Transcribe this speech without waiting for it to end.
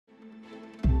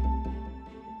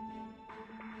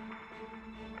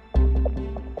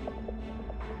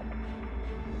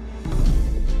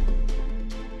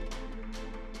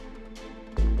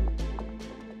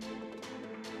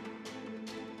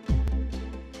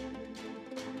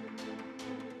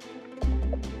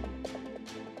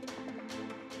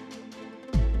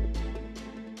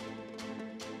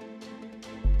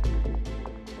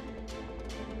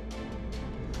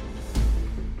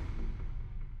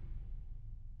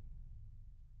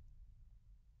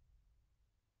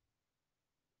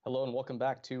Hello and welcome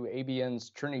back to ABN's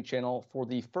Trinity channel for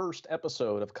the first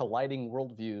episode of Colliding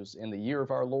Worldviews in the year of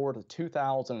our Lord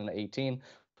 2018.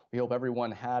 We hope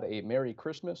everyone had a Merry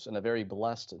Christmas and a very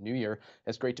blessed New Year.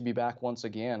 It's great to be back once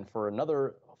again for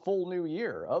another full new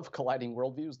year of Colliding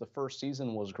Worldviews. The first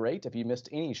season was great. If you missed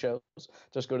any shows,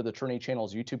 just go to the Trinity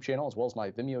channel's YouTube channel as well as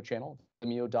my Vimeo channel,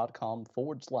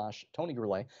 vimeo.com/Tony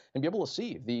Gurule, and be able to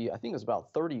see I think it's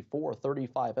about 34,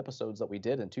 35 episodes that we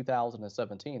did in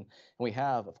 2017. And we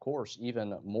have, of course,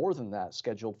 even more than that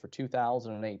scheduled for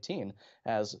 2018,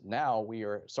 as now we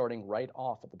are starting right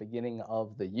off at the beginning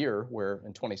of the year, where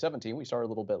in 2017 we started a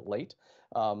little bit late.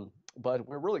 But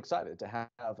we're really excited to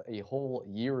have a whole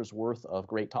year's worth of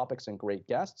great topics and great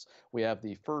guests. We have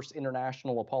the first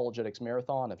International Apologetics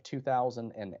Marathon of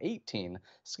 2018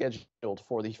 scheduled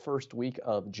for the first week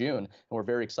of June, and we're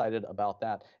very excited about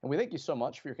that. And we thank you so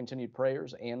much for your continued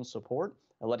prayers and support,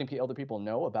 and letting other people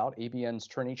know about ABN's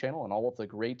Trinity channel and all of the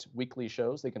great weekly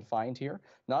shows they can find here,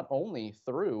 not only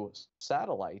through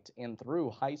satellite and through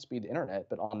high-speed internet,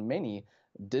 but on many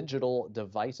digital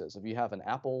devices. If you have an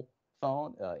Apple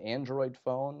phone, Android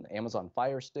phone, Amazon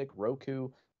Fire Stick, Roku,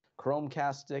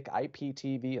 Chromecast stick,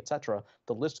 IPTV, etc.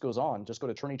 The list goes on. Just go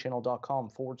to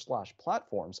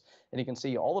trinitychannel.com/platforms, and you can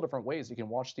see all the different ways you can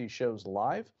watch these shows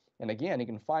live. And again, you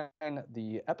can find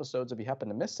the episodes if you happen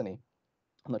to miss any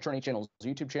on the Trinity channel's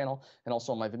YouTube channel, and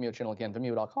also on my Vimeo channel, again,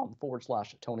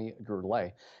 vimeo.com/Tony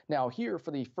Gurule. Now, here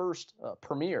for the first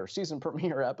season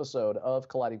premiere episode of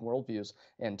Colliding Worldviews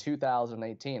in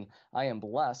 2018, I am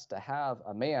blessed to have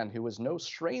a man who is no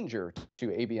stranger to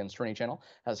ABN's Trinity channel,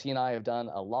 as he and I have done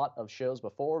a lot of shows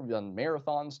before. We've done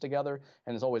marathons together,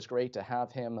 and it's always great to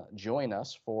have him join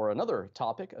us for another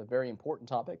topic, a very important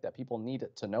topic that people need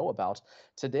to know about.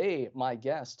 Today, my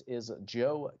guest is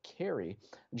Joe Carey.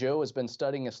 Joe has been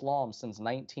studying Islam since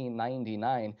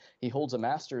 1999. He holds a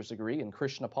master's degree in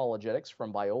Christian apologetics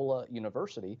from Biola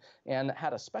University and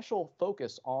had a special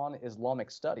focus on Islamic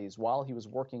studies while he was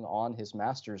working on his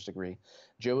master's degree.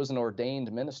 Joe is an ordained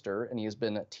minister, and he has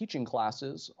been teaching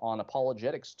classes on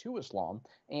apologetics to Islam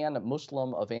and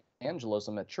Muslim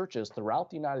evangelism at churches throughout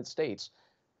the United States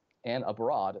and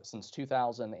abroad since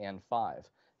 2005.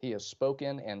 He has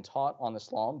spoken and taught on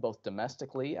Islam both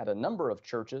domestically at a number of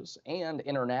churches and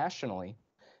internationally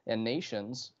in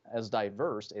nations as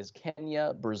diverse as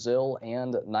Kenya, Brazil,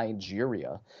 and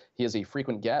Nigeria. He is a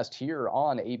frequent guest here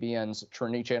on ABN's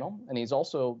Trinity channel, and he's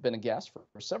also been a guest for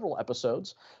several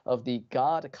episodes of the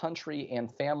God, Country,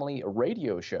 and Family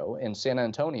radio show in San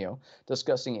Antonio,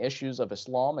 discussing issues of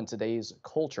Islam and today's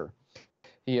culture.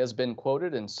 He has been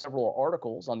quoted in several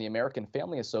articles on the American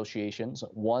Family Association's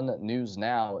One News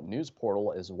Now news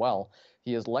portal as well.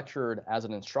 He has lectured as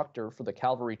an instructor for the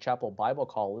Calvary Chapel Bible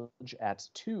College at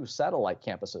 2 satellite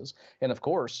campuses. And of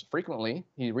course, frequently,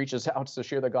 he reaches out to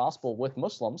share the gospel with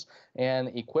Muslims and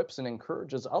equips and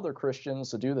encourages other Christians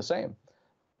to do the same.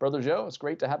 Brother Joe, it's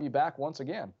great to have you back once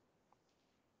again.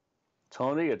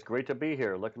 Tony, it's great to be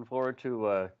here. Looking forward to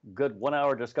a good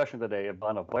 1-hour discussion today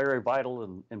on a very vital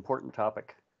and important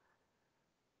topic.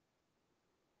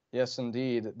 Yes,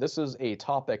 indeed. This is a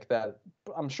topic that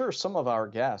I'm sure some of our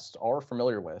guests are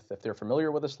familiar with. If they're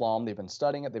familiar with Islam, they've been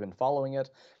studying it, they've been following it,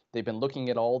 they've been looking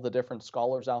at all the different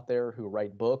scholars out there who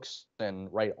write books and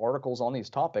write articles on these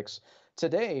topics.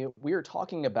 Today, we are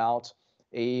talking about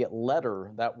a letter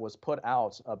that was put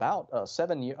out about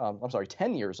 10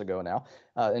 years ago now.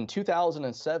 In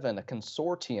 2007, a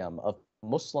consortium of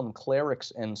Muslim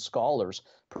clerics and scholars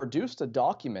produced a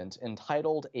document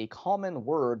entitled A Common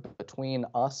Word Between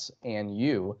Us and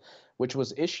You, which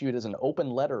was issued as an open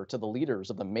letter to the leaders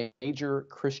of the major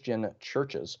Christian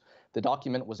churches. The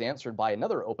document was answered by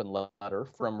another open letter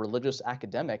from religious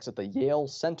academics at the Yale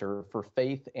Center for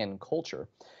Faith and Culture.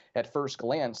 At first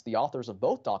glance, the authors of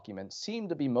both documents seemed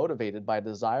to be motivated by a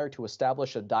desire to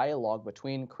establish a dialogue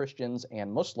between Christians and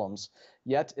Muslims.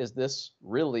 Yet, is this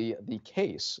really the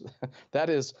case? That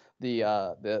is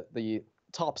the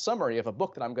top summary of a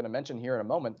book that I'm going to mention here in a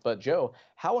moment. But Joe,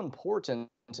 how important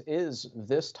is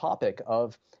this topic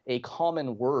of a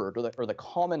common word, or the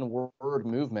common word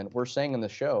movement we're saying in the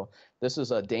show? This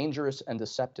is dangerous and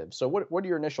deceptive. So what are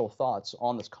your initial thoughts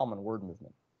on this common word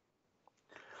movement?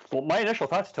 Well, my initial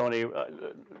thoughts, Tony,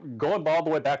 going all the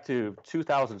way back to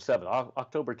 2007,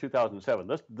 October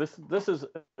 2007, this is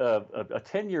a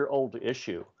 10-year-old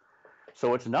issue.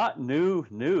 So it's not new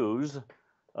news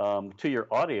to your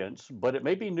audience, but it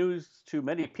may be news to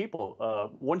many people.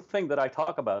 One thing that I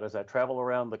talk about as I travel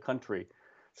around the country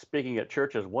speaking at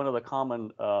churches, one of the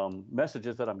common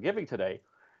messages that I'm giving today,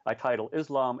 I title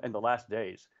Islam in the Last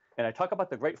Days. And I talk about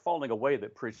the great falling away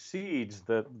that precedes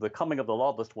the coming of the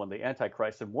lawless one, the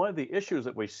Antichrist. And one of the issues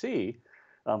that we see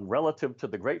relative to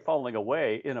the great falling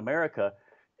away in America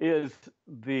is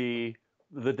the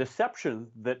deception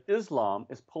that Islam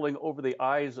is pulling over the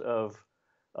eyes of,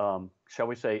 shall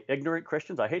we say, ignorant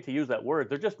Christians. I hate to use that word.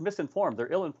 They're just misinformed.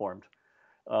 They're ill-informed.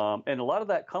 And a lot of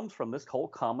that comes from this whole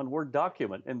common word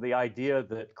document and the idea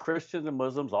that Christians and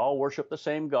Muslims all worship the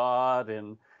same God,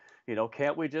 and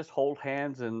can't we just hold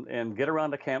hands and get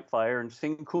around a campfire and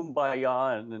sing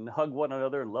kumbaya and hug one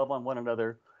another and love on one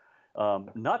another?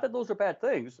 Not that those are bad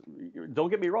things. Don't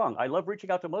get me wrong. I love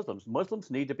reaching out to Muslims. Muslims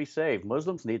need to be saved.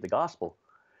 Muslims need the gospel,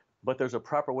 but there's a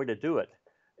proper way to do it.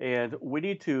 And we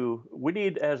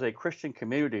need as a Christian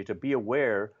community to be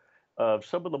aware of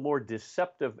some of the more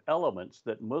deceptive elements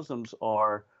that Muslims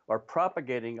are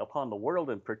propagating upon the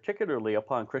world, and particularly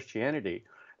upon Christianity.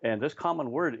 And this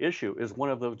common word issue is one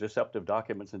of those deceptive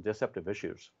documents and deceptive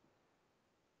issues.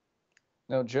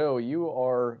 Now, Joe, I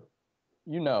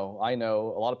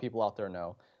know, a lot of people out there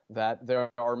know that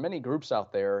there are many groups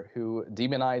out there who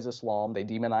demonize Islam. They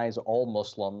demonize all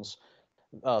Muslims.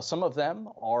 Some of them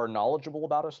are knowledgeable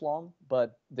about Islam,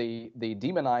 but they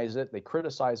demonize it, they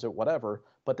criticize it, whatever,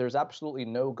 but there's absolutely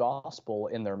no gospel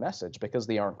in their message because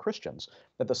they aren't Christians.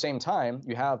 At the same time,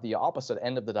 you have the opposite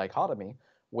end of the dichotomy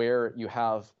where you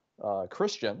have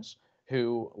Christians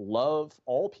who love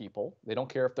all people. They don't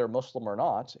care if they're Muslim or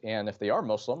not. And if they are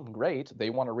Muslim, great. They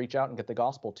want to reach out and get the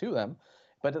gospel to them.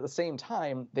 But at the same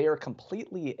time, they are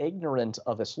completely ignorant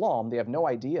of Islam. They have no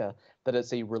idea that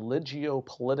it's a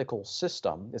religio-political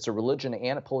system. It's a religion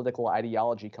and a political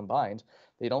ideology combined.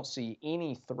 They don't see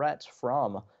any threat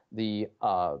from the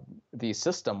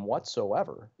system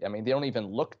whatsoever. I mean, they don't even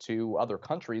look to other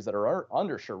countries that are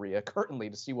under Sharia currently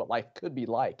to see what life could be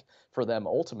like for them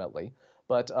ultimately.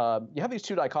 But you have these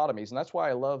two dichotomies, and that's why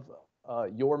I love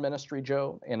your ministry,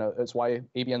 Joe, and it's why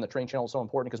ABN, the Training Channel, is so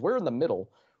important, because we're in the middle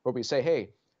where we say,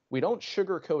 hey, we don't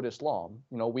sugarcoat Islam.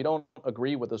 We don't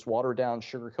agree with this watered-down,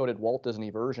 sugar-coated Walt Disney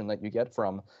version that you get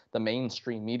from the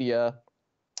mainstream media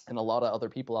and a lot of other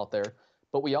people out there.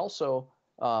 But we also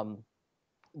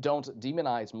don't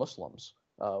demonize Muslims.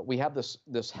 We have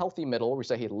this healthy middle where we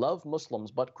say, hey, love Muslims,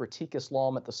 but critique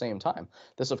Islam at the same time.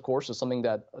 This, of course, is something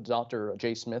that Dr.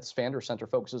 J. Smith's Fander Center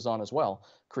focuses on as well.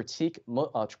 Critique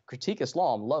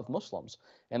Islam, love Muslims.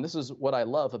 And this is what I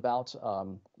love about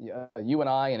you and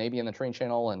I and ABN the Train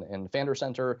Channel and Fander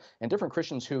Center and different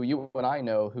Christians who you and I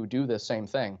know who do this same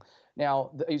thing. Now,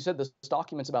 you said this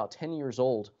document's about 10 years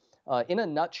old. In a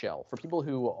nutshell, for people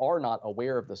who are not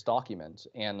aware of this document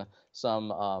and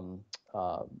some of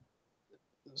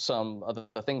the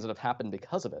things that have happened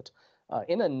because of it,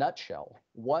 in a nutshell,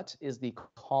 what is the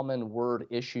common word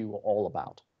issue all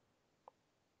about?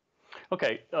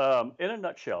 Okay, in a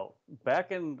nutshell,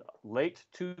 back in late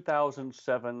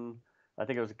 2007, I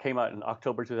think it came out in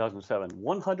October 2007,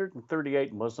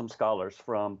 138 Muslim scholars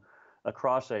from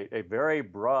across a very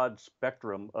broad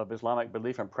spectrum of Islamic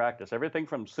belief and practice, everything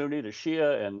from Sunni to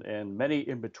Shia and many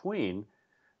in between,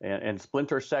 and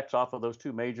splinter sects off of those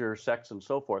two major sects and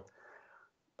so forth.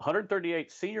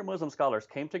 138 senior Muslim scholars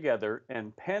came together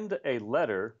and penned a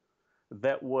letter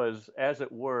that was, as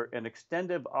it were, an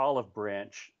extended olive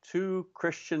branch to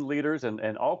Christian leaders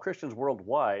and all Christians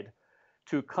worldwide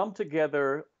to come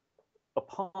together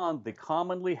upon the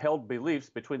commonly held beliefs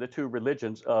between the two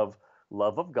religions of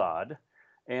love of God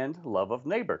and love of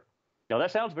neighbor. Now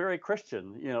that sounds very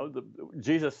Christian.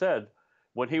 Jesus said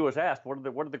when he was asked, what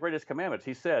are the greatest commandments?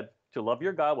 He said to love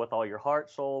your God with all your heart,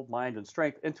 soul, mind, and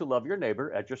strength, and to love your neighbor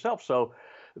as yourself. So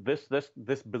this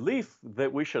belief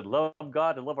that we should love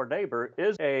God and love our neighbor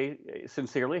is a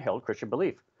sincerely held Christian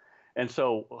belief. And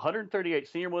so 138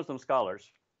 senior Muslim scholars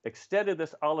extended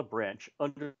this olive branch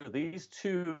under these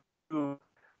two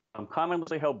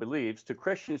commonly held beliefs to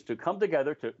Christians to come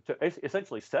together to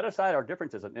essentially set aside our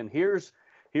differences. And here's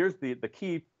the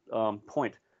key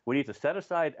point. We need to set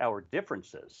aside our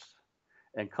differences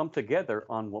and come together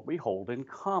on what we hold in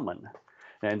common.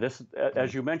 And this,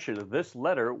 as you mentioned, this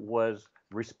letter was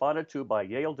responded to by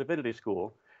Yale Divinity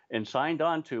School and signed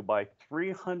on to by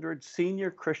 300 senior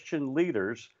Christian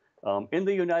leaders in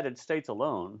the United States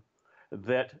alone,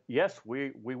 that yes,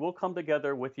 we will come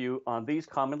together with you on these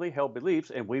commonly held beliefs,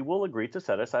 and we will agree to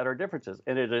set aside our differences.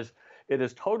 And it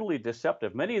is totally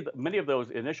deceptive. Many of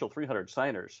those initial 300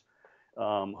 signers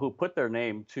who put their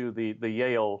name to the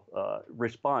Yale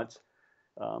response,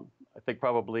 I think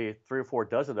probably 3 or 4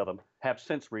 dozen of them have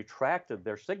since retracted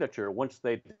their signature once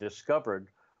they discovered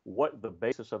what the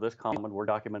basis of this common word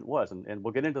document was, and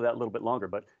we'll get into that a little bit longer,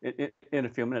 but in a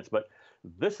few minutes. But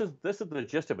this is the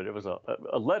gist of it. It was a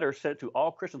letter sent to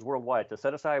all Christians worldwide to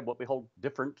set aside what we hold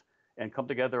different and come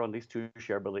together on these two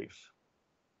shared beliefs.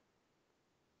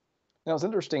 Now, it's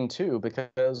interesting, too,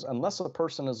 because unless a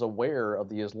person is aware of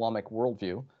the Islamic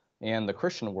worldview and the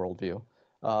Christian worldview,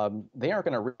 they aren't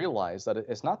going to realize that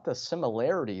it's not the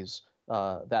similarities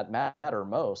that matter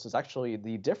most. It's actually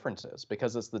the differences,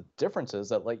 because it's the differences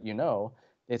that let you know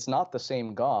it's not the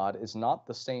same God, it's not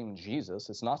the same Jesus,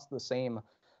 it's not the same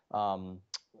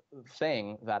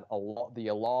thing that the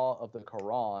Allah of the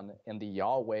Quran and the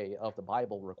Yahweh of the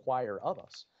Bible require of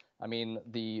us. I mean,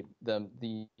 the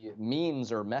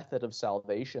means or method of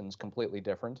salvation is completely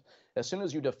different. As soon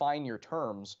as you define your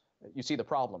terms, you see the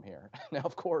problem here. Now,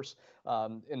 of course,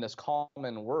 in this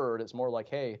common word, it's more like,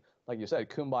 hey, like you said,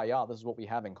 kumbaya, this is what we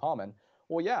have in common.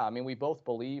 Well, yeah, I mean, we both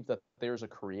believe that there's a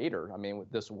creator. I mean,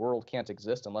 this world can't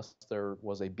exist unless there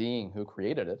was a being who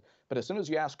created it. But as soon as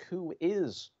you ask who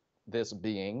is this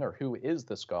being or who is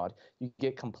this God, you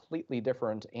get completely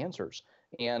different answers.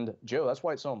 And Joe, that's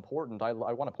why it's so important. I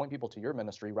want to point people to your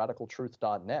ministry,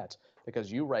 radicaltruth.net,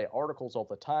 because you write articles all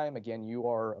the time. Again, you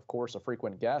are, of course, a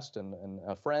frequent guest and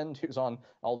a friend who's on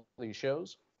all these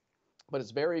shows. But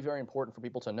it's very, very important for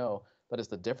people to know that it's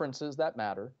the differences that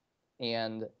matter.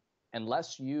 And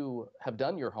unless you have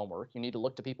done your homework, you need to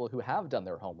look to people who have done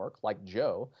their homework, like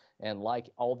Joe and like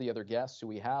all the other guests who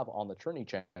we have on the Trinity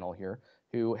channel here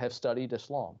who have studied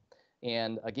Islam.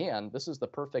 And again, this is the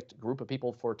perfect group of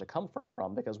people for it to come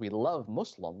from, because we love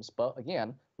Muslims, but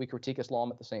again, we critique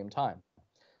Islam at the same time.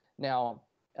 Now,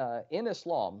 in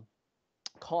Islam,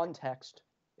 context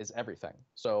is everything.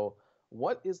 So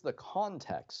what is the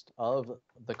context of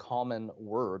the common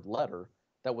word letter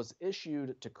that was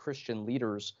issued to Christian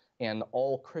leaders and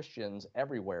all Christians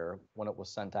everywhere when it was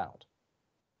sent out?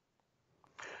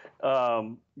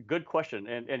 Good question.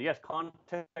 And yes,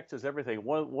 context is everything.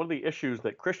 One of the issues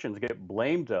that Christians get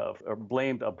blamed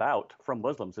about from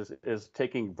Muslims is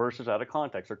taking verses out of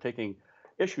context or taking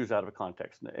issues out of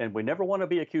context. And we never want to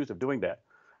be accused of doing that.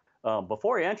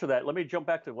 Before I answer that, let me jump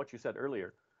back to what you said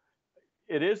earlier.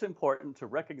 It is important to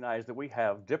recognize that we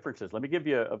have differences. Let me give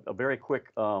you a very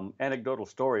quick anecdotal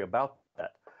story about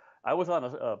that. I was on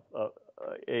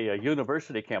a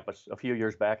university campus a few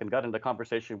years back and got into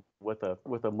conversation with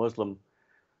a Muslim,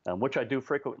 which I do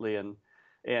frequently, and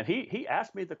he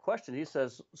asked me the question. He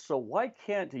says, "So why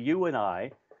can't you and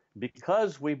I,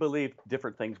 because we believe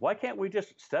different things, why can't we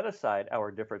just set aside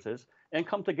our differences and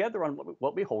come together on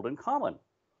what we hold in common?"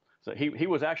 So he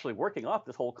was actually working off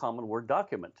this whole common word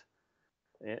document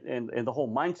and the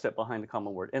whole mindset behind the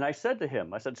common word. And I said to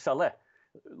him, I said, "Saleh,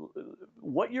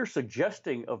 what you're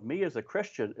suggesting of me as a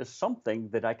Christian is something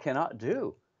that I cannot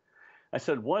do." I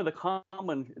said, one of the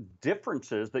common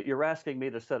differences that you're asking me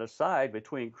to set aside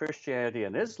between Christianity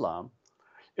and Islam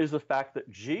is the fact that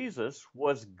Jesus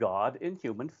was God in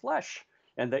human flesh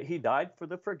and that he died for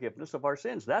the forgiveness of our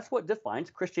sins. That's what defines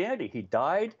Christianity. He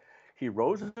died, he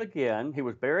rose again, he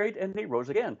was buried, and he rose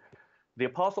again. The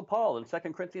Apostle Paul in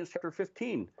 2 Corinthians chapter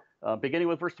 15, beginning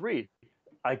with verse 3,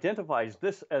 identifies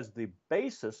this as the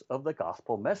basis of the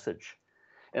gospel message.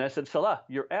 And I said, Salah,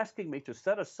 you're asking me to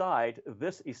set aside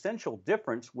this essential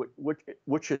difference,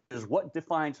 which is what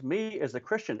defines me as a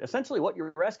Christian. Essentially, what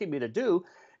you're asking me to do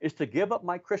is to give up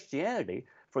my Christianity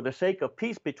for the sake of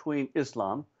peace between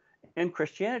Islam and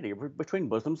Christianity, between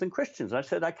Muslims and Christians. And I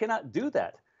said, I cannot do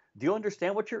that. Do you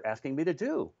understand what you're asking me to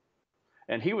do?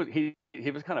 And he was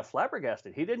kind of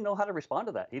flabbergasted. He didn't know how to respond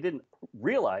to that. He didn't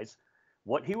realize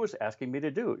what he was asking me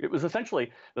to do. It was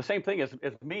essentially the same thing as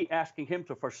me asking him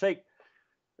to forsake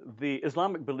the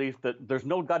Islamic belief that there's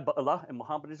no God but Allah and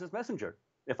Muhammad is his messenger.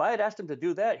 If I had asked him to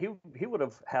do that, he would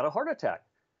have had a heart attack.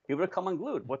 He would have come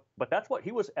unglued. But that's what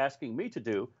he was asking me to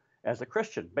do as a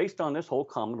Christian, based on this whole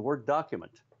common word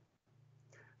document.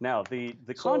 Now, the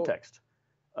context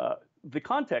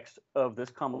of this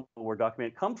common word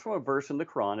document comes from a verse in the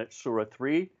Quran. It's Surah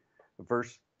 3,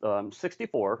 verse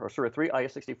 64, or Surah 3, ayah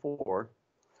 64,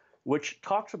 which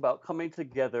talks about coming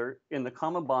together in the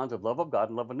common bonds of love of God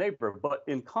and love of neighbor. But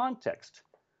in context,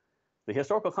 the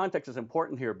historical context is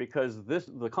important here, because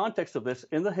the context of this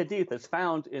in the Hadith is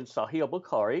found in Sahih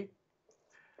al-Bukhari,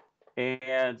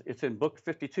 and it's in book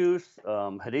 52,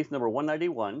 Hadith number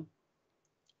 191.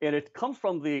 And it comes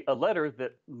from a letter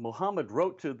that Muhammad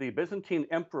wrote to the Byzantine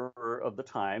emperor of the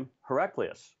time,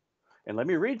 Heraclius. And let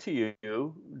me read to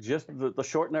you just the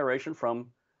short narration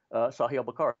from Sahih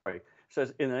al-Bukhari. It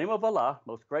says, "In the name of Allah,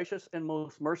 most gracious and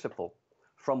most merciful,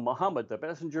 from Muhammad, the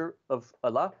messenger of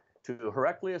Allah, to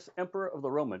Heraclius, emperor of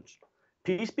the Romans,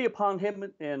 peace be upon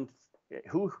him and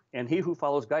he who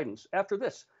follows guidance. After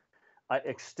this, I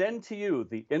extend to you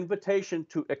the invitation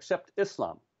to accept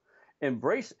Islam.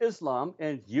 Embrace Islam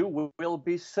and you will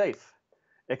be safe.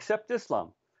 Accept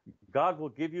Islam. God will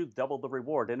give you double the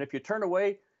reward. And if you turn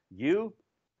away,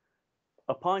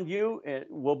 upon you it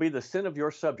will be the sin of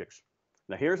your subjects.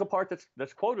 Now here's a part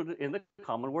that's quoted in the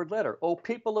common word letter. O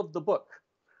people of the book,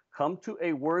 come to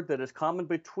a word that is common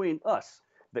between us,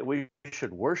 that we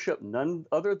should worship none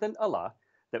other than Allah,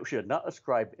 that we should not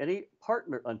ascribe any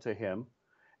partner unto him,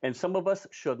 and some of us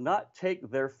should not take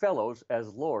their fellows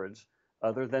as lords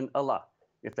other than Allah.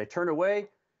 If they turn away,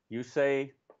 you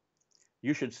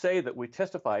should say that we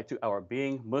testify to our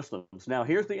being Muslims. Now,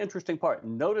 here's the interesting part.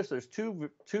 Notice there's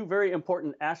two very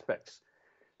important aspects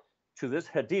to this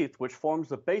hadith, which forms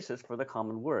the basis for the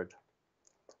common word.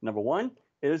 Number one,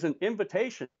 it is an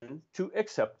invitation to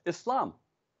accept Islam.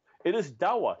 It is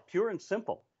dawah, pure and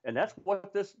simple. And that's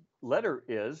what this letter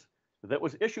is that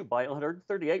was issued by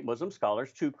 138 Muslim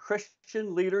scholars to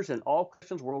Christian leaders and all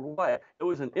Christians worldwide. It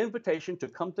was an invitation to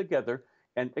come together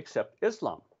and accept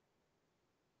Islam.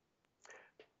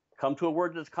 Come to a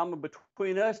word that's common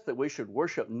between us, that we should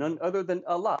worship none other than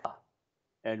Allah,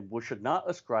 and we should not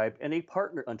ascribe any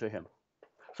partner unto him.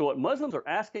 So what Muslims are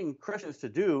asking Christians to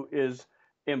do is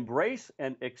embrace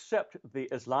and accept the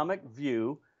Islamic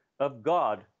view of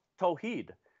God, Tawheed,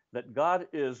 that God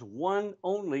is one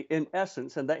only in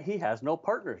essence and that he has no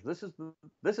partners.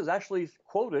 This is actually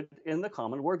quoted in the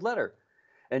common word letter.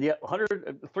 And yet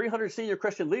 300 senior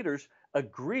Christian leaders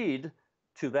agreed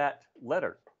to that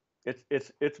letter.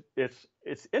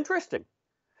 It's interesting.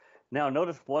 Now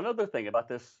notice one other thing about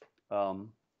this, the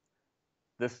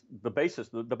basis,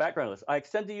 the background of this. I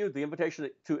extend to you the invitation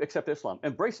to accept Islam.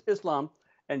 Embrace Islam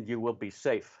and you will be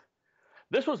safe.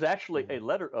 This was actually a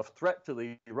letter of threat to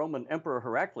the Roman Emperor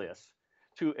Heraclius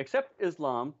to accept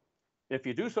Islam. If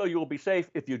you do so, you will be safe.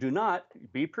 If you do not,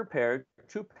 be prepared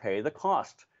to pay the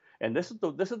cost. And this is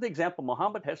the example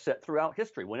Muhammad has set throughout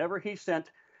history. Whenever he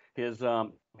sent his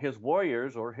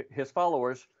warriors or his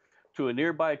followers to a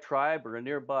nearby tribe or a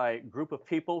nearby group of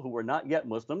people who were not yet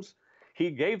Muslims,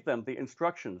 he gave them the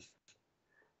instructions.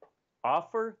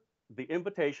 Offer the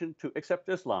invitation to accept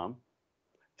Islam,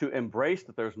 to embrace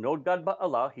that there's no God but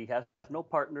Allah, he has no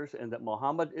partners, and that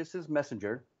Muhammad is his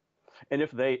messenger. And if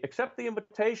they accept the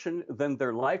invitation, then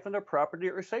their life and their property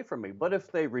are safe from me. But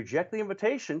if they reject the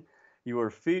invitation, you are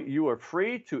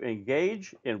free to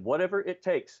engage in whatever it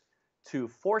takes to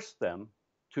force them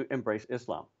to embrace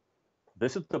Islam.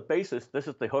 This is the basis, this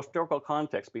is the historical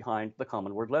context behind the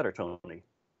common word letter, Tony.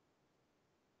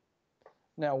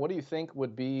 Now, what do you think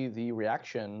would be the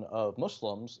reaction of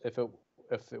Muslims if it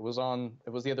was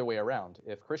the other way around?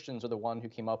 If Christians are the one who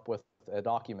came up with a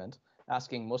document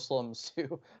asking Muslims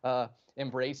to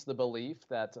embrace the belief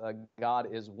that God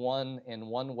is one in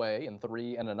one way and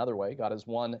three in another way. God is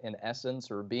one in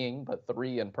essence or being, but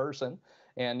three in person.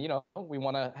 And, we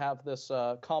want to have this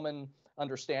common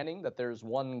understanding that there's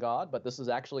one God, but this is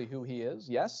actually who he is.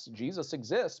 Yes, Jesus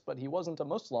exists, but he wasn't a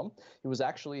Muslim. He was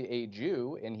actually a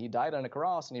Jew, and he died on a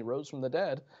cross, and he rose from the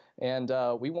dead. And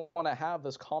we want to have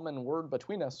this common word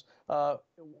between us.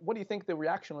 What do you think the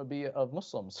reaction would be of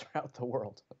Muslims throughout the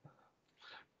world?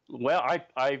 Well,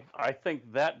 I think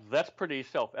that's pretty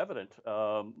self-evident.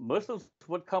 Muslims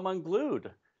would come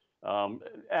unglued,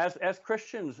 as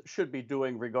Christians should be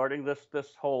doing regarding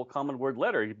this whole common word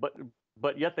letter,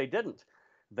 but yet they didn't.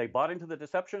 They bought into the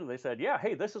deception. They said, "Yeah,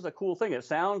 hey, this is a cool thing. It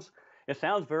sounds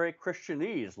very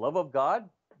Christianese. Love of God.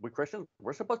 We Christians,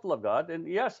 we're supposed to love God, and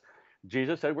yes,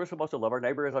 Jesus said we're supposed to love our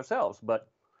neighbor as ourselves. But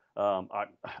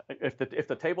if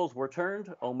the tables were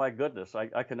turned, oh my goodness,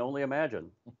 I can only imagine."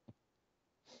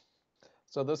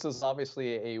 So this is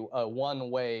obviously a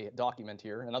one-way document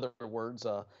here. In other words,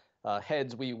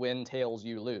 heads we win, tails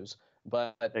you lose.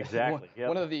 But exactly, yep.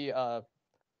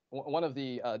 One of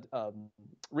the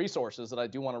resources that I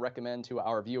do want to recommend to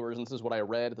our viewers, and this is what I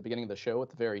read at the beginning of the show at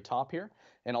the very top here,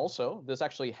 and also this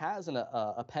actually has an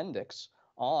appendix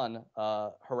on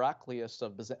Heraclius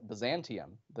of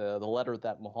Byzantium, the letter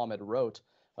that Muhammad wrote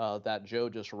that Joe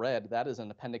just read. That is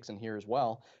an appendix in here as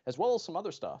well as some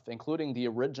other stuff, including the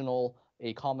original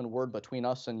A Common Word Between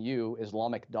Us and You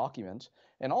Islamic document,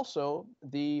 and also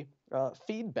the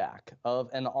feedback of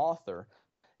an author.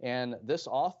 And this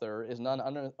author is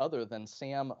none other than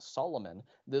Sam Solomon.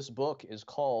 This book is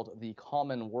called The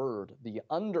Common Word, The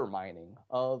Undermining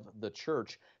of the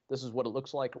Church. This is what it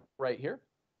looks like right here.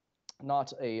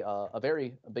 Not a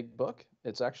very big book.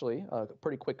 It's actually a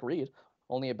pretty quick read,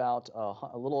 only about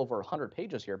a little over 100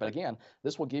 pages here. But again,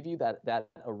 this will give you that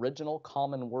original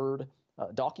common word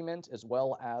document, as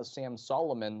well as Sam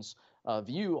Solomon's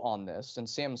view on this. And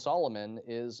Sam Solomon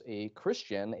is a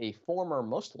Christian, a former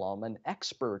Muslim, an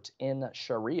expert in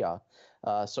Sharia.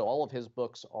 So all of his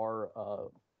books are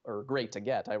great to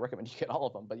get. I recommend you get all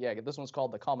of them. But yeah, this one's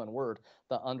called The Common Word,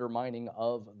 The Undermining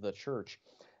of the Church.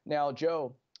 Now,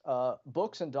 Joe,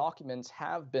 books and documents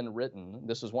have been written,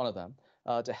 this is one of them,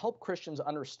 to help Christians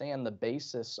understand the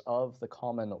basis of the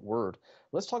common word.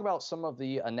 Let's talk about some of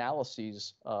the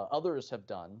analyses others have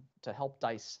done to help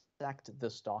dissect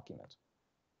this document.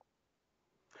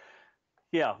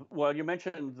 Yeah, well, you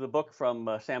mentioned the book from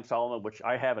Sam Solomon, which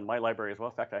I have in my library as well.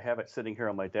 In fact, I have it sitting here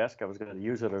on my desk. I was going to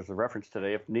use it as a reference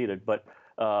today if needed. But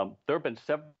there have been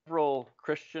several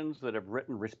Christians that have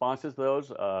written responses to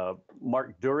those.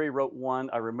 Mark Dury wrote one.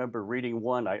 I remember reading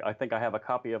one. I think I have a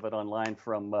copy of it online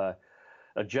from a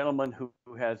gentleman who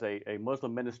has a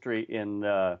Muslim ministry in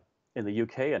the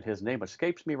UK, and his name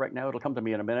escapes me right now. It'll come to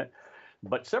me in a minute.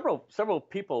 But several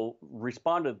people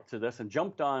responded to this and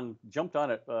jumped on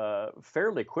it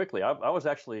fairly quickly. I was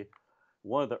actually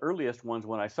one of the earliest ones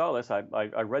when I saw this. I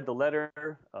read the letter.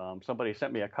 Somebody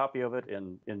sent me a copy of it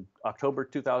in October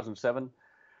 2007,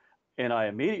 and I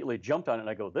immediately jumped on it. And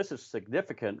I go, "This is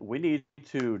significant. We need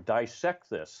to dissect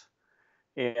this."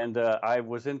 And I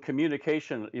was in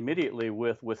communication immediately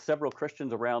with several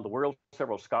Christians around the world,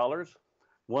 several scholars.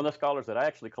 One of the scholars that I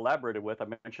actually collaborated with, I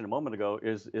mentioned a moment ago,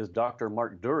 is Dr.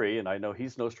 Mark Dury, and I know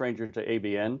he's no stranger to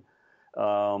ABN.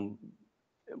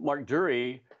 Mark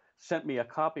Dury sent me a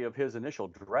copy of his initial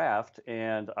draft,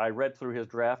 and I read through his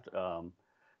draft,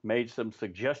 made some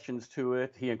suggestions to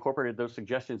it. He incorporated those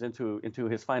suggestions into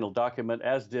his final document,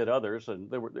 as did others,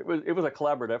 and it was a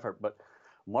collaborative effort. But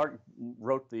Mark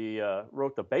wrote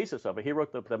the basis of it. He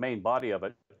wrote the main body of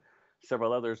it.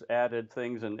 Several others added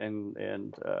things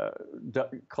and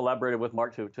collaborated with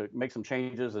Mark to make some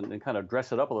changes and kind of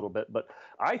dress it up a little bit. But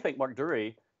I think Mark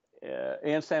Dury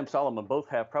and Sam Solomon both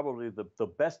have probably the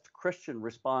best Christian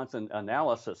response and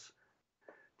analysis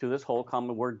to this whole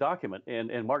Common Word document.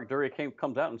 And Mark Dury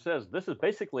comes out and says, this is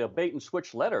basically a bait and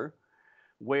switch letter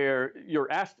where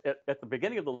you're asked at the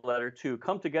beginning of the letter to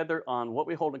come together on what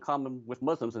we hold in common with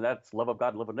Muslims, and that's love of God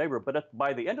and love of neighbor. But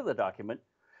by the end of the document,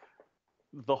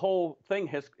 the whole thing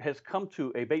has come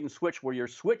to a bait and switch where you're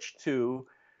switched to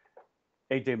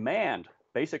a demand,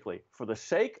 basically, for the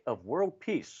sake of world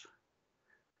peace,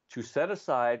 to set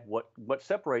aside what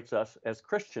separates us as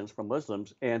Christians from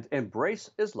Muslims and embrace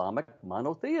Islamic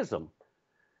monotheism.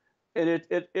 And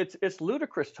it's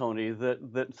ludicrous, Tony,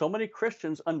 that so many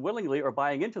Christians unwillingly are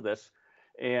buying into this.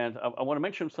 And I want to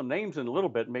mention some names in a little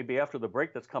bit, maybe after the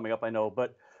break that's coming up, I know.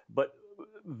 But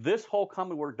this whole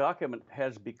Common Word document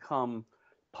has become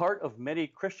part of many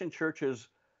Christian churches'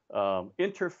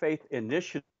 interfaith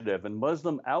initiative and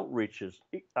Muslim outreach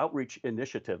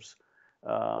initiatives.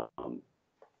 And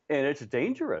it's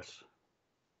dangerous.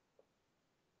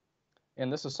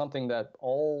 And this is something that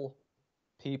all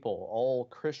people, all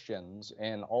Christians,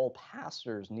 and all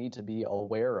pastors need to be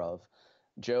aware of.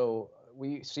 Joe,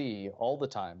 we see all the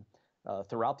time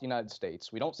throughout the United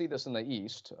States. We don't see this in the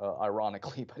East,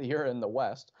 ironically, but here in the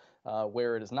West,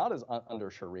 where it is not as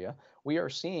under Sharia, we are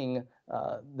seeing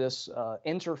this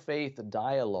interfaith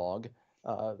dialogue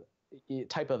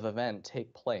type of event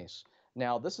take place.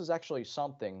 Now, this is actually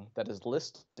something that is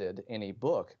listed in a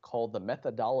book called The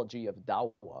Methodology of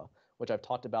Dawah, which I've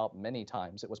talked about many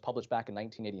times. It was published back in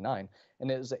 1989,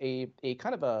 and it is a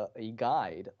kind of a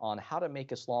guide on how to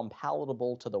make Islam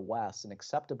palatable to the West and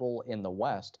acceptable in the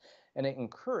West. And it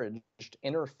encouraged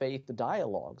interfaith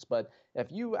dialogues. But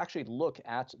if you actually look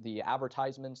at the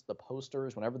advertisements, the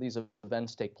posters, whenever these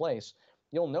events take place,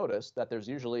 you'll notice that there's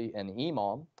usually an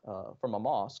imam from a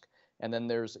mosque, and then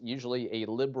there's usually a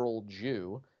liberal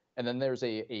Jew, and then there's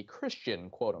a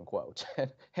Christian, quote unquote.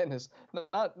 And it's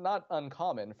not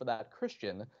uncommon for that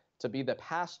Christian to be the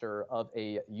pastor of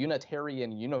a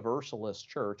Unitarian Universalist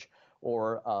church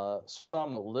or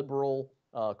some liberal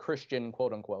Christian,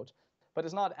 quote unquote. But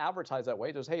it's not advertised that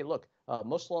way. Just, hey, look,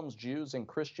 Muslims, Jews, and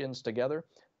Christians together.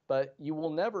 But you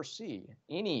will never see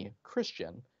any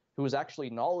Christian who is actually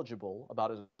knowledgeable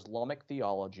about Islamic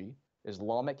theology,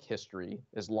 Islamic history,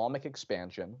 Islamic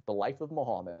expansion, the life of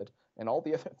Muhammad, and all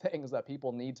the other things that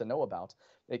people need to know about.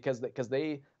 Because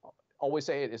they always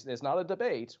say it's not a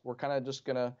debate. We're kind of just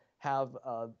going to have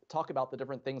talk about the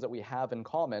different things that we have in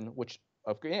common, which,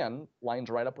 again, lines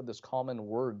right up with this Common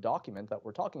Word document that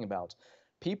we're talking about.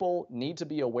 People need to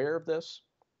be aware of this,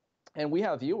 and we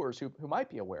have viewers who might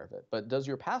be aware of it, but does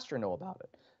your pastor know about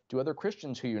it? Do other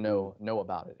Christians who you know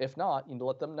about it? If not, you need to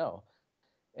let them know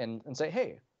and say,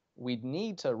 hey, we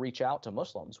need to reach out to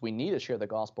Muslims. We need to share the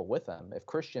gospel with them. If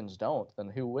Christians don't, then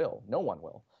who will? No one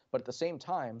will. But at the same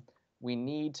time, we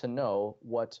need to know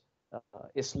what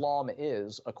Islam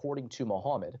is according to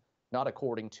Muhammad, not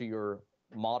according to your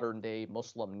modern day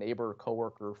Muslim neighbor,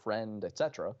 coworker, friend,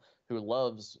 etc., who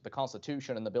loves the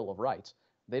Constitution and the Bill of Rights.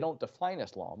 They don't define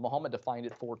Islam. Muhammad defined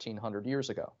it 1,400 years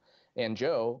ago. And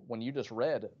Joe, when you just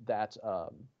read that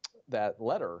that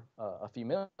letter a few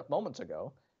moments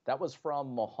ago, that was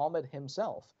from Muhammad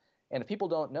himself. And if people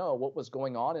don't know what was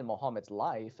going on in Muhammad's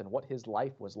life and what his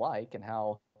life was like and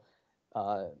how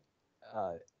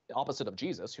opposite of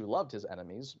Jesus, who loved his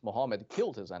enemies, Muhammad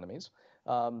killed his enemies,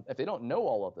 if they don't know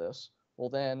all of this, well,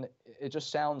 then it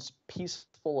just sounds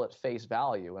peaceful at face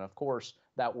value. And of course,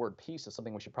 that word peace is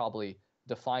something we should probably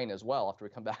define as well after we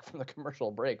come back from the commercial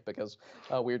break, because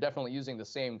we're definitely using the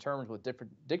same terms with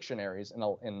different dictionaries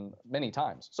in many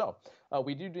times. So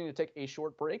we do need to take a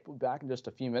short break. We'll be back in just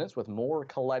a few minutes with more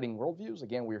Colliding Worldviews.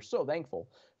 Again, we are so thankful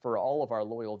for all of our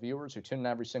loyal viewers who tune in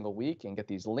every single week and get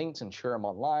these links and share them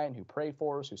online, who pray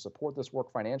for us, who support this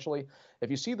work financially. If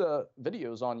you see the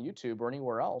videos on YouTube or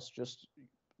anywhere else, just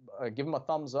give them a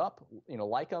thumbs up,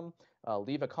 like them,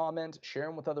 leave a comment, share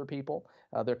them with other people.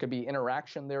 There could be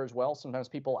interaction there as well. Sometimes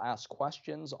people ask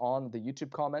questions on the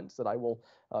YouTube comments that I will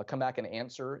come back and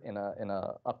answer in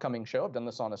a upcoming show. I've done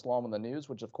this on Islam in the News,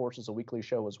 which of course is a weekly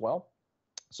show as well.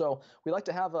 So we like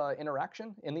to have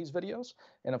interaction in these videos.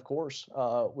 And of course,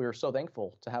 we're so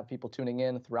thankful to have people tuning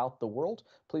in throughout the world.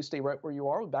 Please stay right where you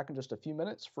are. We'll be back in just a few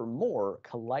minutes for more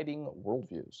Colliding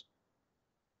Worldviews.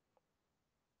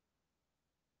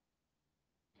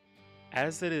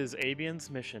 As it is ABN's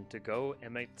mission to go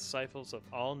and make disciples of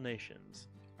all nations,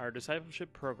 our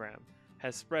discipleship program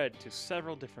has spread to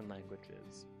several different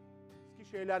languages.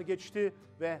 Şeyler geçti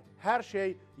ve her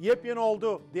şey yepyeni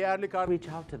oldu değerli kardeşlerim.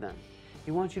 Reach out to them.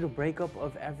 He wants you to break up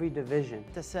of every division.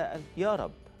 تساءل يا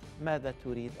رب ماذا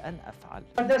تريد أن أفعل؟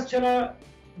 مقدس چرا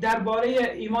درباره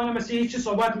ایمان مسیحی چی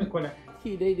صحبت میکنه؟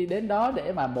 Khi đi đến đó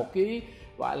để mà một cái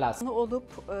gọi là olup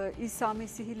İsa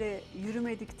Mesih ile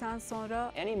yürümedikten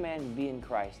sonra Any man be in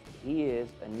Christ, he is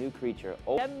a new creature.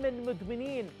 كم من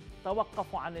مدمنين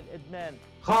توقفوا عن الإدمان.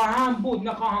 خواهم بود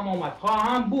نه خواهم آمد.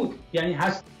 خواهم بود یعنی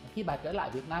هست. Khi bà trở lại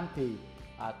Việt Nam thì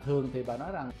thường thì bà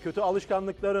nói rằng Kötü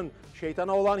alışkanlıkların,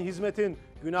 şeytana olan hizmetin,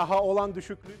 günaha olan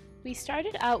düşüklük. We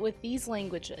started out with these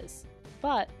languages,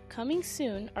 but coming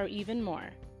soon are even more.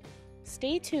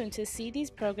 Stay tuned to see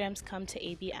these programs come to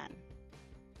ABN.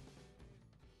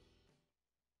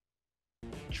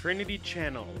 Trinity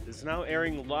Channel is now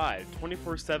airing live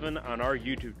 24/7 on our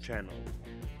YouTube channel.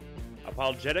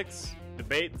 Apologetics,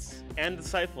 debates, and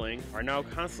discipling are now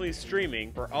constantly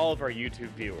streaming for all of our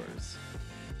YouTube viewers.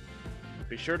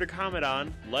 Be sure to comment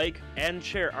on, like, and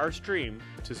share our stream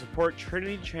to support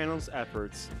Trinity Channel's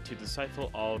efforts to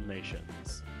disciple all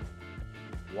nations.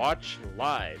 Watch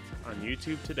live on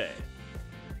YouTube today.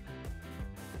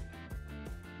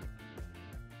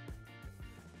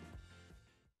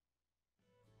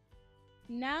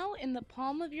 Now in the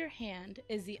palm of your hand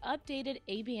is the updated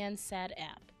ABN SAD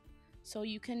app, so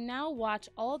you can now watch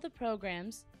all the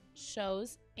programs,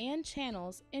 shows, and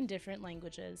channels in different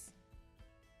languages.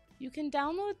 You can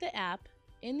download the app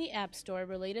in the App Store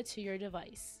related to your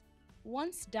device.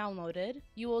 Once downloaded,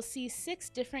 you will see 6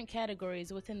 different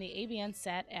categories within the ABN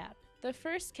SAT app. The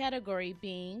first category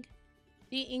being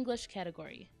the English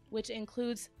category, which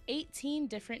includes 18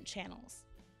 different channels.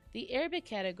 The Arabic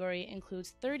category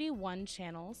includes 31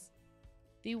 channels.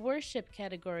 The Worship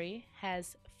category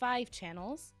has 5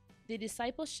 channels. The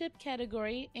Discipleship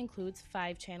category includes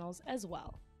 5 channels as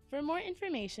well. For more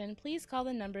information, please call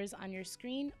the numbers on your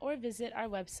screen or visit our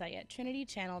website at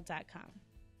trinitychannel.com.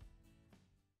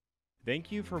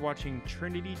 Thank you for watching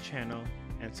Trinity Channel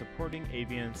and supporting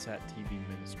ABN SAT TV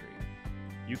ministry.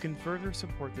 You can further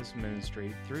support this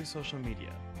ministry through social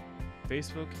media,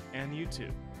 Facebook and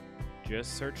YouTube.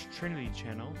 Just search Trinity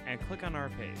Channel and click on our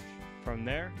page. From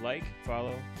there, like,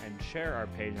 follow, and share our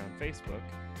page on Facebook,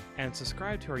 and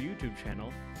subscribe to our YouTube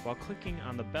channel while clicking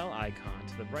on the bell icon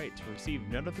to the right to receive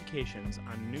notifications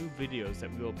on new videos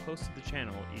that we will post to the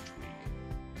channel each week.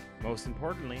 Most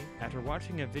importantly, after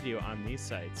watching a video on these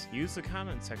sites, use the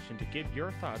comment section to give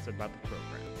your thoughts about the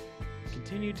program.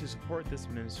 Continue to support this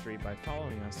ministry by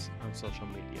following us on social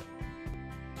media.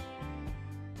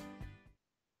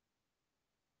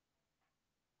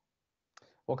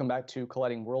 Welcome back to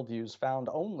Colliding Worldviews, found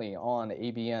only on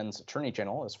ABN's Trinity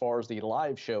channel. As far as the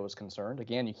live show is concerned,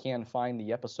 again, you can find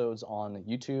the episodes on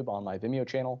YouTube, on my Vimeo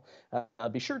channel.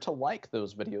 Be sure to like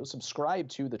those videos, subscribe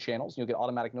to the channels. You'll get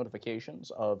automatic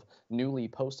notifications of newly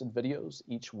posted videos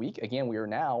each week. Again, we are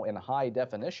now in high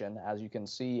definition, as you can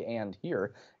see and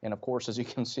hear, and of course, as you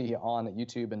can see on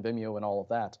YouTube and Vimeo and all of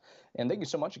that. And thank you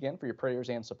so much again for your prayers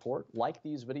and support. Like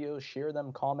these videos, share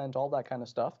them, comment, all that kind of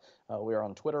stuff. We are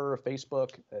on Twitter,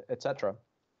 Facebook, etc.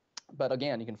 But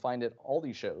again, you can find all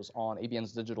these shows on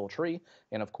ABN's digital tree,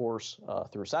 and of course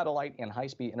through satellite and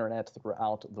high-speed internet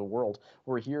throughout the world.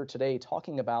 We're here today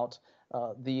talking about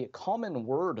the Common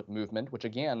Word movement, which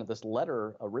again, this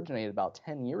letter originated about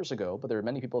 10 years ago, but there are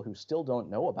many people who still don't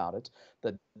know about it.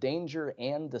 The danger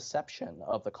and deception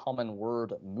of the Common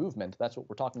Word movement. That's what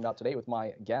we're talking about today with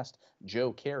my guest,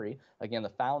 Joe Carey, again, the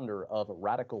founder of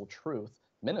Radical Truth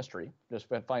Ministry. Just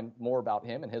find more about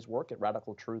him and his work at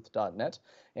radicaltruth.net.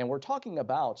 And we're talking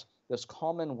about this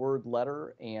Common Word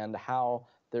letter and how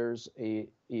there's a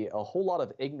whole lot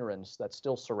of ignorance that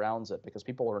still surrounds it because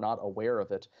people are not aware of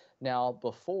it. Now,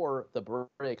 before the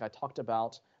break, I talked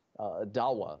about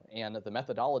dawah and the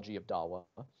methodology of dawah.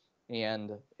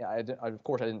 And of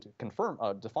course, I didn't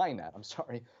define that. I'm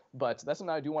sorry. But that's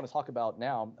something I do want to talk about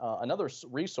now. Another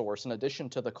resource, in addition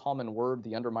to the Common Word,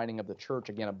 The Undermining of the Church,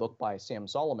 again, a book by Sam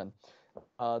Solomon,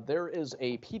 there is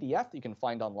a PDF that you can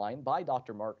find online by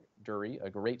Dr. Mark Dury, a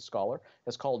great scholar.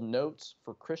 It's called Notes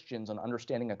for Christians on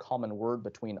Understanding a Common Word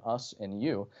Between Us and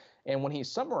You. And when he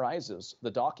summarizes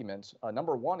the document,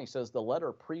 number one, he says the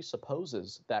letter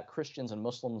presupposes that Christians and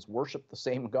Muslims worship the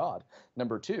same God.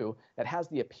 Number two, it has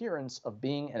the appearance of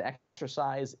being an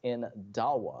exercise in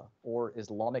dawah, or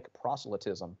Islamic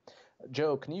proselytism.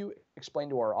 Joe, can you explain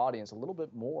to our audience a little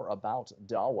bit more about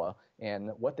dawah and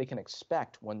what they can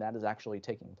expect when that is actually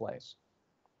taking place?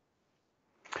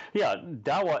 Yeah,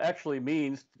 dawah actually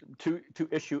means to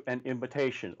issue an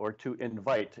invitation or to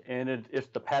invite, and it's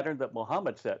the pattern that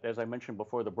Muhammad set, as I mentioned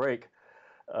before the break.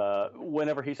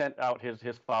 Whenever he sent out his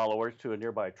followers to a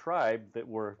nearby tribe that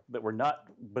were not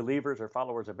believers or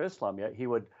followers of Islam yet, he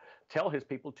would tell his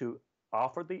people to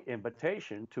offer the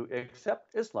invitation to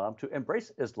accept Islam, to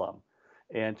embrace Islam,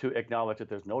 and to acknowledge that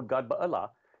there's no God but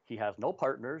Allah. He has no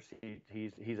partners.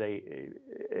 He's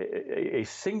a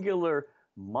singular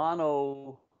a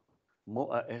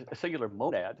singular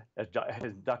monad, as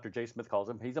Dr. J. Smith calls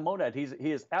him. He's a monad.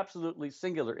 He is absolutely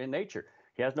singular in nature.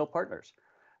 He has no partners.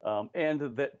 And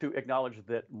that to acknowledge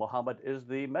that Muhammad is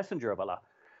the messenger of Allah.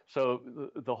 So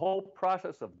the whole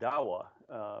process of dawah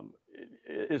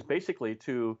is basically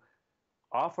to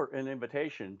offer an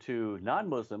invitation to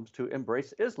non-Muslims to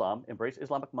embrace Islam, embrace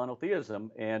Islamic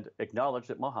monotheism, and acknowledge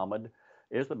that Muhammad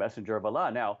is the messenger of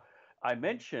Allah. Now, I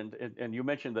mentioned, and you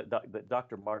mentioned that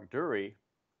Dr. Mark Dury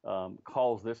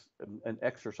calls this an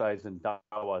exercise in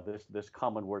dawah, this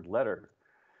Common Word letter.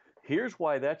 Here's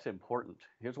why that's important.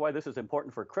 Here's why this is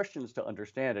important for Christians to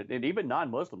understand it, and even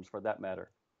non-Muslims for that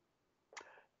matter.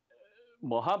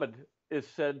 Muhammad is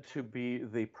said to be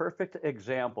the perfect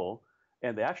example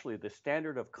and actually the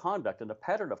standard of conduct and the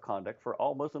pattern of conduct for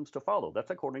all Muslims to follow.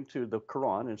 That's according to the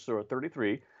Quran in Surah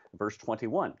 33, verse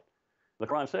 21. The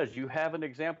Quran says, you have an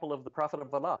example of the Prophet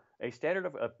of Allah,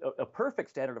 a perfect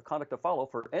standard of conduct to follow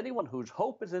for anyone whose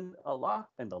hope is in Allah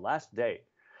and the last day.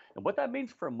 And what that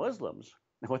means for Muslims,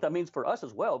 and what that means for us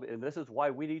as well, and this is why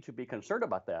we need to be concerned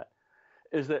about that,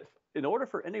 is that in order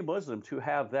for any Muslim to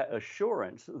have that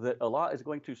assurance that Allah is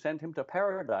going to send him to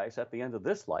paradise at the end of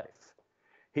this life,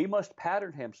 he must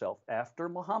pattern himself after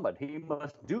Muhammad. He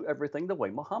must do everything the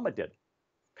way Muhammad did.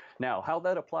 Now, how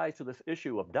that applies to this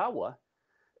issue of dawah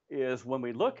is when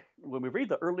we read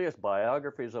the earliest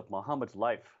biographies of Muhammad's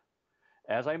life,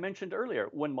 as I mentioned earlier,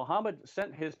 when Muhammad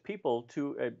sent his people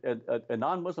to a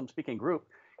non-Muslim speaking group,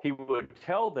 he would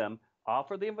tell them,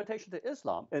 offer the invitation to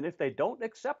Islam, and if they don't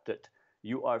accept it,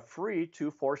 you are free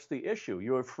to force the issue.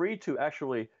 You are free to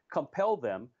actually compel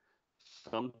them,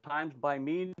 sometimes by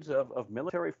means of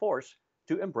military force,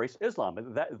 to embrace Islam.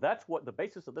 And that's what the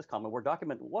basis of this Common Word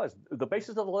document was. The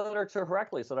basis of the letter to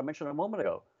Heraclius that I mentioned a moment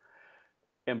ago.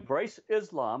 Embrace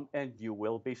Islam and you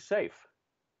will be safe.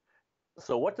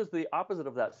 So what does the opposite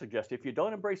of that suggest? If you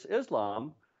don't embrace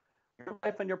Islam, your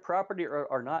life and your property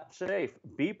are not safe.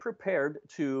 Be prepared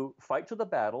to fight to the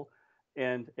battle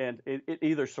and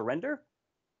either surrender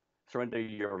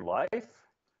your life,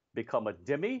 become a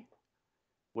dhimmi,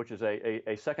 which is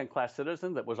a second-class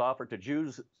citizen that was offered to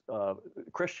Jews,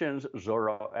 Christians,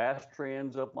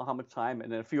 Zoroastrians of Muhammad's time,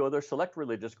 and a few other select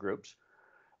religious groups,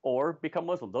 or become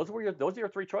Muslim. Those are your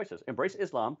three choices. Embrace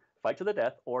Islam, fight to the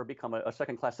death, or become a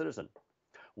second-class citizen.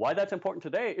 Why that's important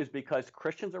today is because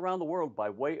Christians around the world, by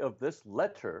way of this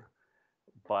letter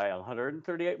by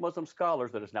 138 Muslim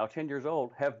scholars that is now 10 years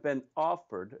old, have been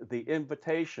offered the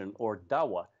invitation or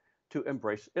dawah to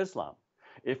embrace Islam.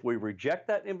 If we reject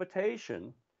that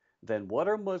invitation, then what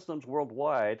are Muslims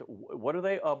worldwide, what are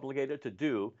they obligated to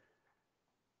do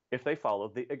if they follow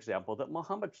the example that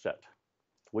Muhammad set?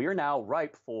 We are now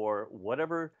ripe for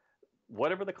whatever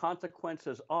the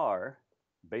consequences are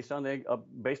based on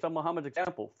Muhammad's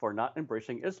example for not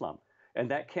embracing Islam. And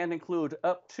that can include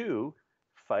up to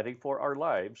fighting for our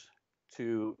lives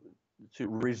to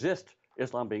resist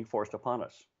Islam being forced upon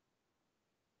us.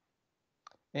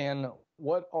 And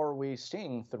what are we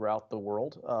seeing throughout the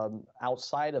world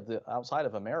outside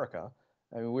of America?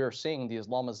 I mean, we're seeing the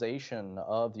Islamization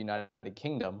of the United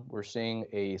Kingdom. We're seeing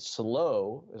a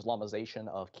slow Islamization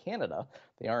of Canada.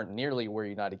 They aren't nearly where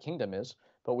United Kingdom is.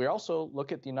 But we also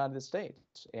look at the United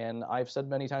States. And I've said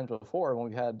many times before when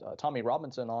we've had Tommy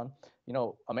Robinson on, you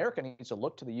know, America needs to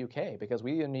look to the UK because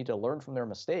we need to learn from their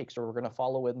mistakes or we're going to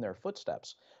follow in their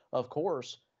footsteps. Of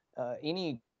course,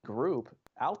 any group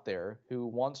out there who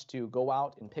wants to go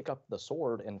out and pick up the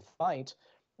sword and fight,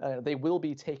 they will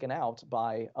be taken out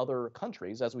by other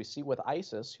countries, as we see with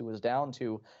ISIS, who is down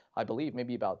to, I believe,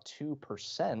 maybe about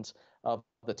 2% of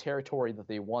the territory that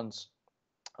they once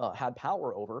had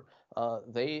power over.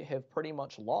 They have pretty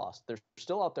much lost. They're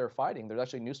still out there fighting. There's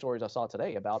actually news stories I saw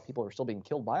today about people who are still being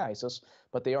killed by ISIS,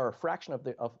 but they are a fraction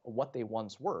of what they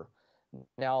once were.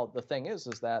 Now, the thing is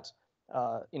that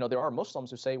you know, there are Muslims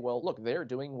who say, well, look, they're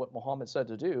doing what Muhammad said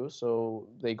to do, so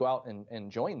they go out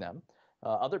and join them.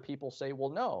 Other people say, well,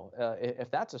 no, if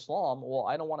that's Islam, well,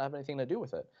 I don't want to have anything to do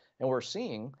with it. And we're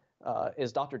seeing,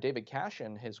 is Dr. David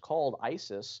Cashin has called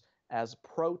ISIS as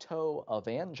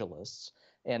proto-evangelists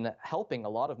and helping a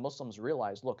lot of Muslims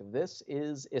realize, look, this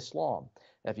is Islam.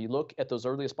 If you look at those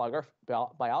earliest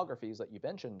biographies that you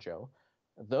mentioned, Joe,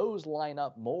 those line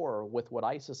up more with what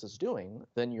ISIS is doing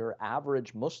than your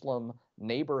average Muslim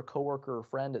neighbor, coworker,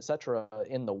 friend, etc.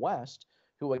 in the West,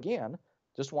 who, again,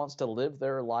 just wants to live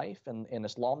their life, and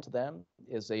Islam to them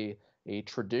is a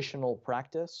traditional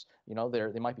practice. You know,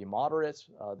 they might be moderates.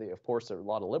 Of course, there are a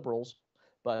lot of liberals,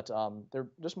 but they're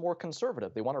just more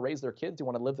conservative. They want to raise their kids. They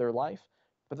want to live their life.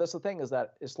 But that's the thing, is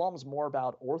that Islam is more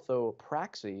about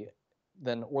orthopraxy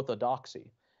than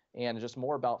orthodoxy, and just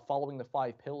more about following the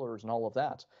 5 pillars and all of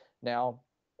that. Now,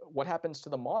 what happens to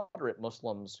the moderate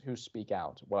Muslims who speak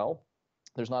out? Well,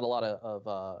 there's not a lot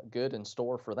of good in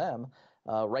store for them.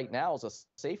 Right now is a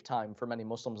safe time for many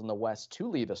Muslims in the West to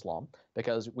leave Islam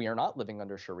because we are not living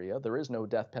under Sharia. There is no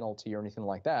death penalty or anything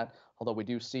like that, although we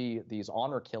do see these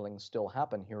honor killings still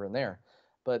happen here and there.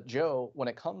 But Joe, when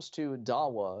it comes to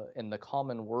dawah and the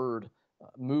common word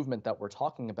movement that we're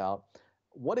talking about,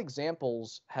 what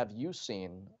examples have you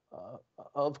seen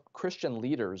of Christian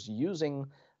leaders using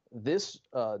this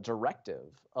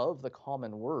directive of the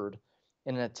common word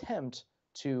in an attempt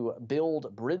to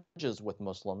build bridges with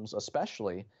Muslims,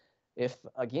 especially if,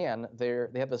 again, they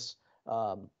have this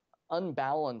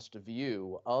unbalanced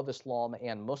view of Islam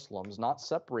and Muslims, not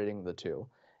separating the two,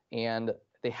 and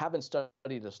they haven't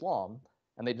studied Islam,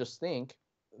 and they just think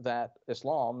that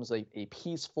Islam is a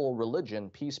peaceful religion,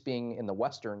 peace being in the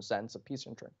Western sense of peace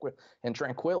and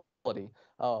tranquility.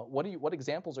 What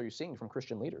examples are you seeing from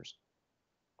Christian leaders?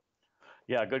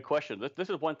 Yeah, good question. This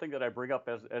is one thing that I bring up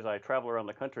as I travel around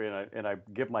the country and I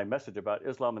give my message about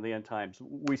Islam in the end times.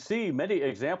 We see many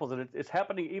examples, and it's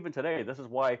happening even today. This is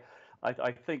why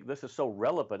I think this is so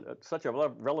relevant, such a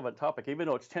relevant topic. Even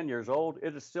though it's 10 years old,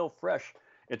 it is still fresh.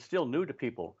 It's still new to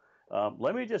people.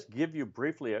 Let me just give you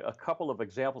briefly a couple of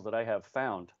examples that I have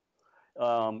found.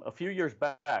 A few years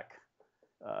back,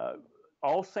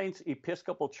 All Saints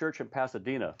Episcopal Church in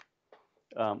Pasadena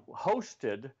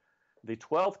hosted the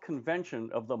 12th convention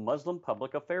of the Muslim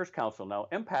Public Affairs Council. Now,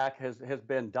 MPAC has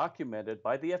been documented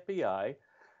by the FBI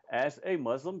as a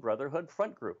Muslim Brotherhood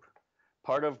front group,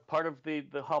 part of the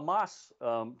Hamas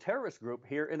terrorist group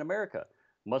here in America.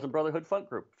 Muslim Brotherhood front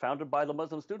group, founded by the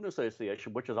Muslim Student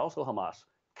Association, which is also Hamas.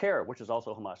 Carey, which is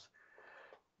also Hamas.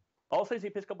 All Saints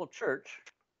Episcopal Church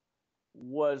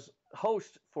was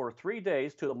host for 3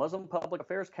 days to the Muslim Public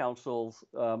Affairs Council's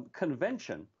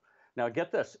convention. Now,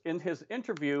 get this. In his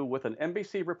interview with an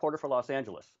NBC reporter for Los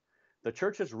Angeles, the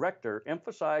church's rector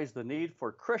emphasized the need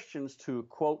for Christians to,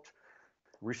 quote,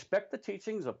 respect the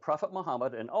teachings of Prophet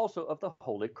Muhammad and also of the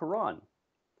Holy Quran,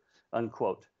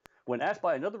 unquote. When asked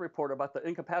by another reporter about the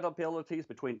incompatibilities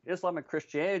between Islam and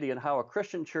Christianity and how a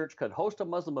Christian church could host a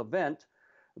Muslim event,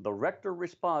 the rector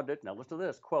responded, now listen to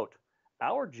this, quote,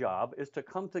 our job is to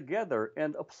come together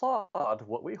and applaud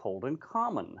what we hold in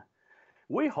common.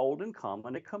 We hold in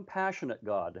common a compassionate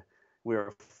God. We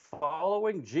are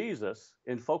following Jesus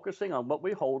in focusing on what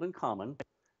we hold in common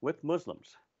with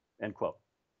Muslims, end quote.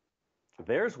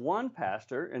 There's one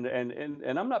pastor, and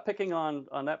I'm not picking on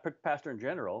that pastor in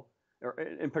general, or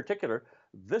in particular.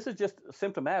 This is just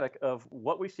symptomatic of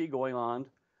what we see going on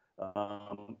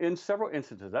in several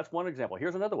instances. That's one example.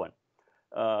 Here's another one.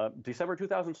 December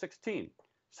 2016,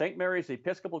 St. Mary's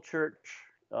Episcopal Church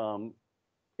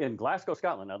in Glasgow,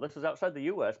 Scotland. Now, this is outside the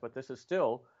U.S., but this is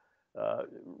still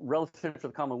relative to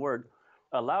the common word,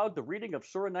 allowed the reading of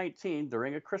Surah 19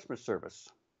 during a Christmas service.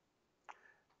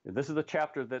 This is the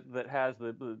chapter that has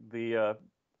the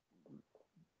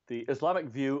Islamic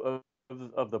view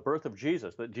of the birth of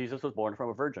Jesus, that Jesus was born from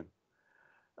a virgin.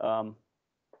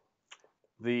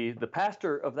 The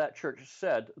pastor of that church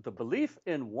said, the belief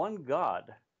in one God,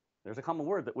 there's a common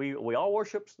word, that we all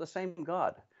worship the same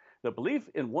God. The belief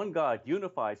in one God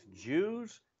unifies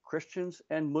Jews, Christians,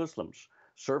 and Muslims.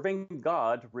 Serving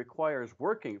God requires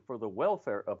working for the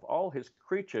welfare of all his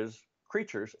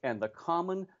creatures and the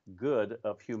common good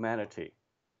of humanity.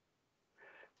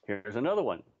 Here's another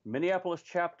one. Minneapolis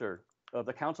chapter of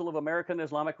the Council of American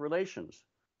Islamic Relations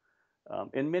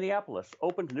in Minneapolis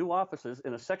opened new offices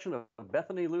in a section of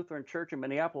Bethany Lutheran Church in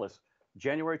Minneapolis,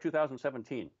 January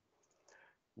 2017.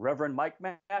 Reverend Mike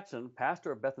Matson,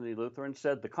 pastor of Bethany Lutheran,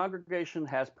 said the congregation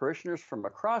has parishioners from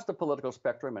across the political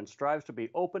spectrum and strives to be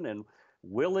open and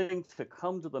willing to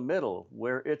come to the middle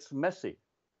where it's messy,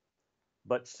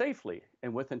 but safely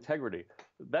and with integrity.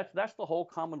 That's the whole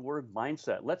common word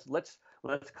mindset. Let's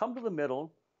come to the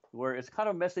middle where it's kind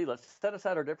of messy. Let's set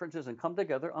aside our differences and come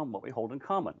together on what we hold in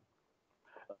common.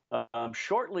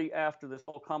 Shortly after this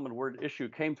whole common word issue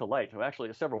came to light,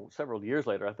 actually several years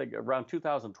later, I think around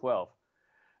 2012,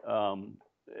 and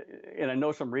I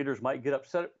know some readers might get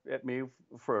upset at me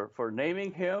for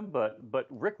naming him, but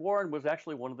Rick Warren was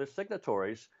actually one of the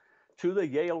signatories to the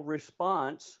Yale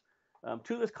response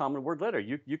to this common word letter.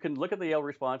 You can look at the Yale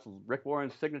response. Rick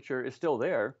Warren's signature is still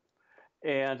there.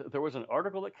 And there was an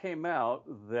article that came out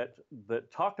that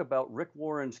talked about Rick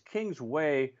Warren's King's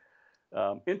Way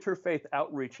interfaith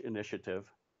outreach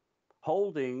initiative,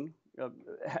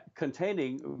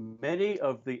 containing many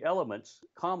of the elements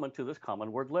common to this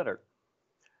common word letter.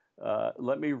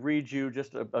 Let me read you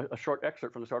just a short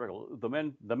excerpt from this article.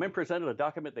 The men presented a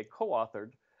document they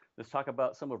co-authored. Let's talk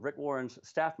about some of Rick Warren's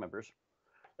staff members.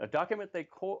 A document they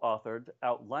co-authored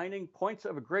outlining points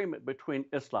of agreement between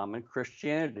Islam and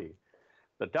Christianity.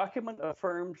 The document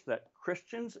affirms that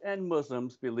Christians and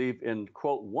Muslims believe in,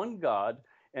 quote, one God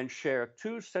and share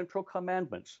two central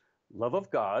commandments, love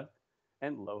of God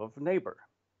and love of neighbor.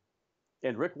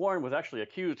 And Rick Warren was actually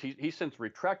accused, he's since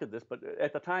retracted this, but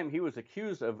at the time he was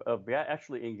accused of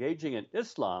actually engaging in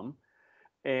Islam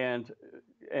and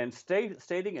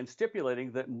stating and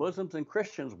stipulating that Muslims and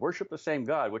Christians worship the same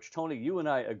God, which, Tony, you and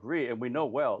I agree, and we know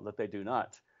well that they do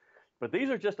not. But these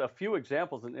are just a few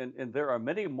examples, and there are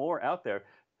many more out there.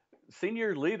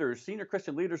 Senior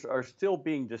Christian leaders are still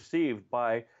being deceived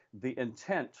by the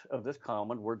intent of this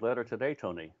common word letter today,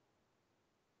 Tony.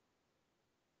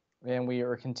 And we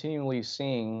are continually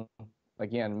seeing,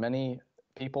 again, many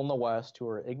people in the West who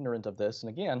are ignorant of this. And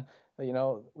again,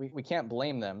 we can't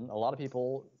blame them. A lot of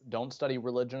people don't study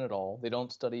religion at all. They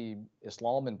don't study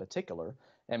Islam in particular.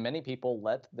 And many people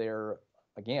let their,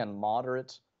 again,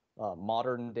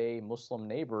 modern day Muslim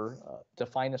neighbor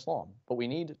define Islam. But we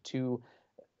need to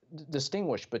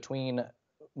distinguish between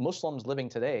Muslims living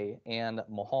today and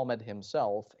Muhammad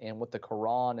himself and what the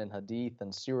Quran and Hadith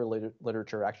and Sirah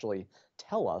literature actually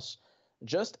tell us,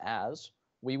 just as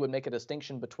we would make a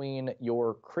distinction between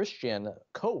your Christian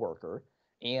coworker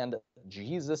and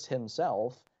Jesus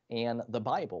himself and the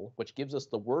Bible, which gives us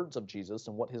the words of Jesus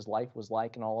and what his life was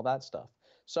like and all of that stuff.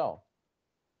 So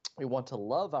we want to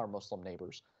love our Muslim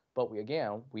neighbors, but we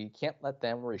can't let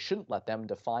them, or we shouldn't let them,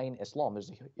 define Islam.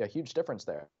 There's a huge difference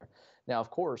there. Now, of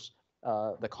course,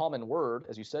 the common word,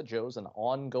 as you said, Joe, is an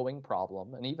ongoing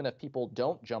problem. And even if people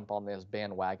don't jump on this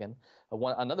bandwagon,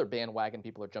 another bandwagon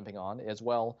people are jumping on is,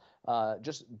 well,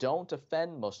 just don't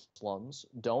offend Muslims,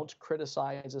 don't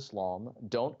criticize Islam,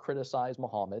 don't criticize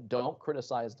Muhammad, don't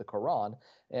criticize the Quran.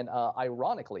 And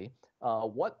ironically,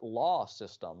 what law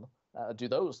system do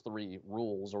those three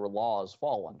rules or laws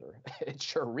fall under? It's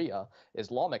Sharia,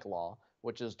 Islamic law,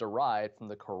 which is derived from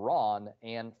the Quran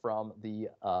and from the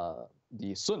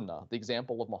Sunnah, the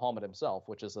example of Muhammad himself,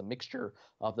 which is a mixture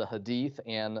of the Hadith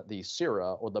and the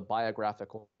Sirah, or the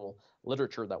biographical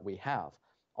literature that we have.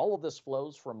 All of this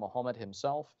flows from Muhammad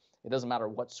himself. It doesn't matter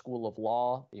what school of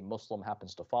law a Muslim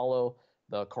happens to follow.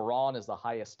 The Quran is the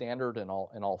highest standard in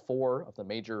all four of the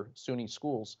major Sunni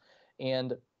schools.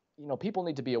 And people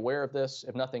need to be aware of this.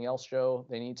 If nothing else, Joe,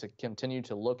 they need to continue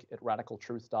to look at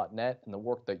radicaltruth.net and the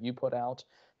work that you put out.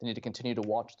 They need to continue to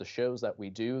watch the shows that we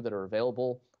do that are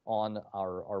available on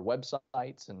our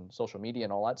websites and social media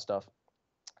and all that stuff.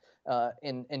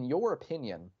 In your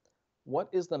opinion, what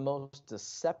is the most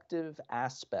deceptive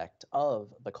aspect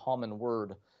of the common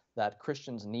word that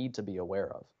Christians need to be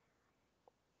aware of?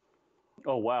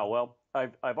 Oh, wow. Well,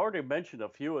 I've already mentioned a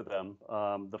few of them.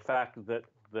 The fact that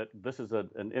this is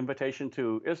an invitation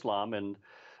to Islam, and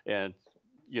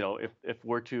if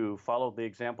we're to follow the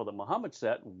example that Muhammad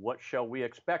set, what shall we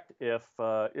expect if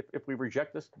we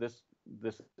reject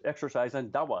this exercise in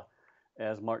dawah,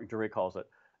 as Martin Gurule calls it?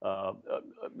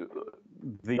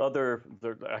 There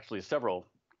are actually several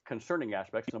concerning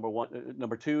aspects.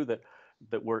 Number two, that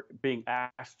we're being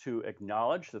asked to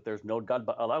acknowledge that there's no God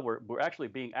but Allah. We're actually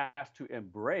being asked to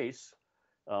embrace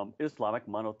Islamic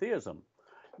monotheism.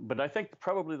 But I think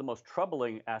probably the most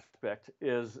troubling aspect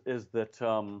is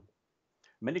that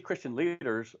many Christian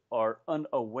leaders are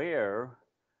unaware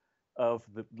of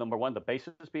number one, the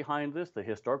basis behind this, the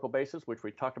historical basis, which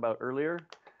we talked about earlier,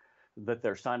 that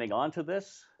they're signing on to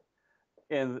this,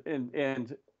 and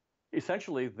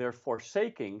essentially they're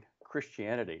forsaking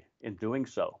Christianity in doing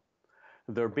so.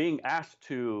 They're being asked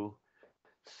to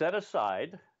set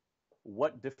aside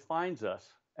what defines us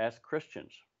as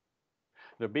Christians.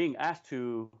 They're being asked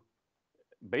to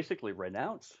basically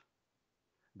renounce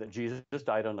that Jesus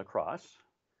died on the cross,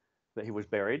 that he was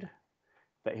buried,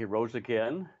 that he rose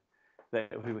again,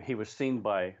 that he was seen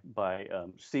by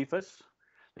Cephas,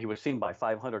 he was seen by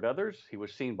 500 others, he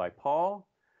was seen by Paul,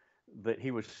 that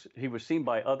he was seen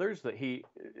by others, that he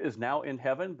is now in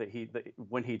heaven, that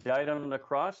when he died on the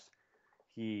cross,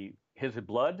 his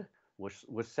blood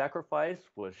was sacrificed,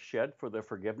 was shed for the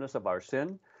forgiveness of our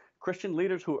sin. Christian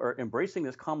leaders who are embracing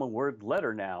this common word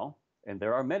letter now, and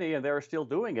there are many, and they are still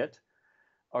doing it,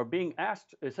 are being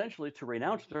asked essentially to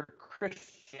renounce their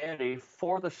Christianity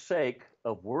for the sake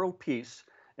of world peace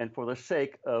and for the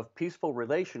sake of peaceful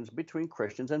relations between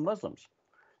Christians and Muslims.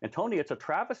 And Tony, it's a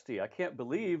travesty. I can't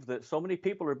believe that so many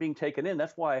people are being taken in.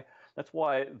 That's why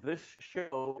this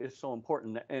show is so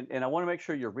important. And I want to make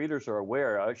sure your readers are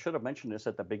aware. I should have mentioned this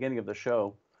at the beginning of the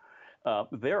show.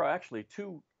 There are actually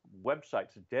two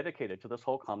websites dedicated to this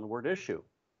whole common word issue: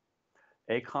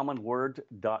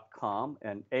 acommonword.com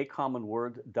and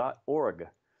acommonword.org.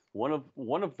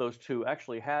 One of those two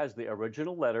actually has the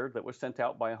original letter that was sent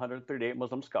out by 138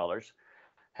 Muslim scholars,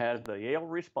 has the Yale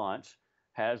response,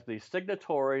 has the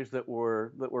signatories that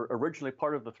were originally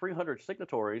part of the 300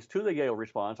 signatories to the Yale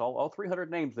response, all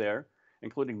 300 names there,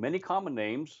 including many common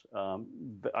names.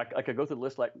 I could go through the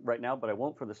list right now, but I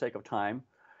won't for the sake of time.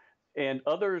 And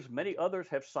many others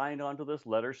have signed on to this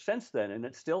letter since then, and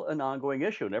it's still an ongoing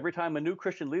issue. And every time a new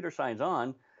Christian leader signs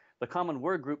on, the Common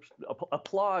Word group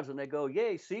applauds and they go,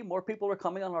 "Yay! See, more people are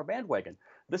coming on our bandwagon."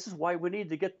 This is why we need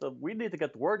to get the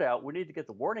word out. We need to get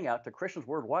the warning out to Christians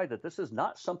worldwide that this is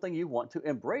not something you want to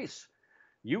embrace.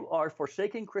 You are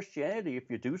forsaking Christianity if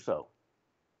you do so.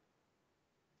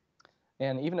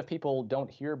 And even if people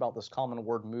don't hear about this Common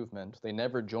Word movement, they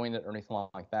never join it or anything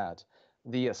like that,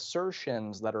 the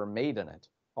assertions that are made in it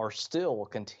are still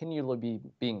continually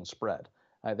being spread.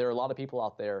 There are a lot of people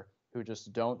out there who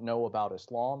just don't know about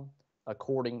Islam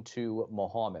according to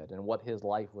Muhammad and what his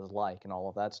life was like and all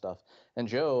of that stuff. And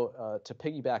Joe, to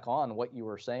piggyback on what you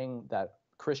were saying, that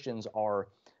Christians are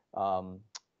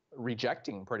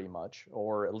rejecting pretty much,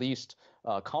 or at least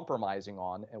compromising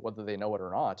on, whether they know it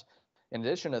or not. In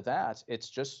addition to that, it's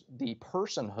just the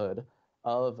personhood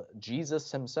of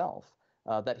Jesus himself,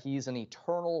 that he's an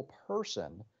eternal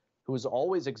person who has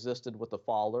always existed with the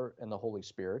Father and the Holy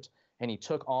Spirit, and he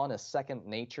took on a second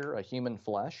nature, a human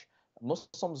flesh.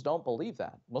 Muslims don't believe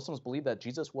that. Muslims believe that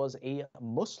Jesus was a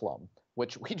Muslim,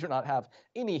 which we do not have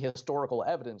any historical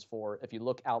evidence for if you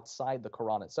look outside the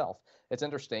Quran itself. It's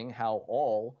interesting how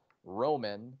all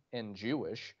Roman and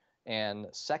Jewish and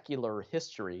secular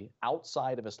history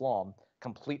outside of Islam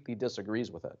completely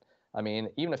disagrees with it. I mean,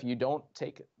 even if you don't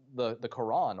take the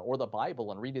Quran or the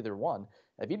Bible and read either one,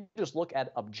 if you just look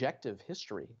at objective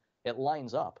history, it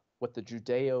lines up with the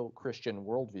Judeo-Christian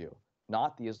worldview,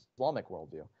 not the Islamic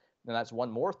worldview. And that's one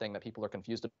more thing that people are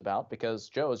confused about, because,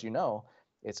 Joe, as you know,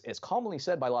 it's commonly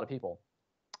said by a lot of people,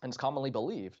 and it's commonly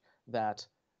believed, that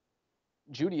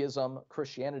Judaism,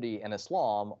 Christianity, and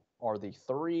Islam are the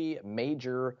three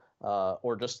major,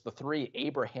 or just the three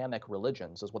Abrahamic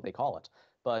religions is what they call it.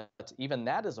 But even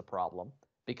that is a problem,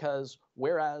 because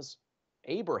whereas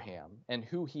Abraham and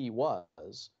who he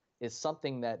was is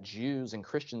something that Jews and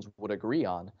Christians would agree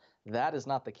on, That is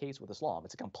not the case with Islam.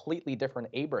 It's a completely different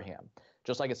Abraham.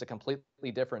 Just like it's a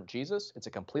completely different Jesus, it's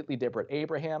a completely different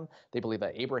Abraham. They believe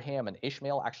that Abraham and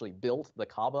Ishmael actually built the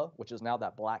Kaaba, which is now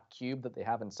that black cube that they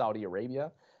have in Saudi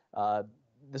Arabia.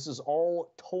 This is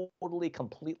all totally,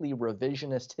 completely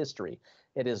revisionist history.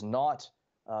 It is not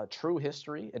true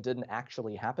history. It didn't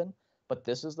actually happen, but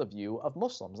this is the view of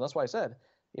Muslims. And that's why I said,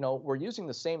 we're using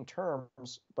the same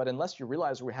terms, but unless you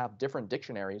realize we have different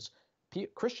dictionaries,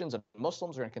 Christians and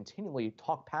Muslims are going to continually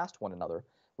talk past one another.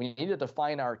 We need to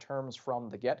define our terms from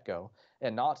the get-go,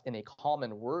 and not in a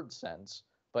common word sense,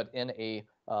 but in a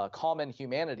common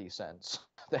humanity sense,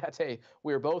 that, hey,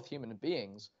 we're both human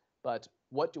beings, but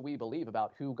what do we believe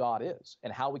about who God is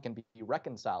and how we can be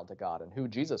reconciled to God and who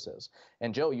Jesus is?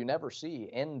 And Joe, you never see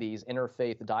in these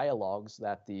interfaith dialogues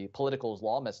that the political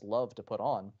Islamists love to put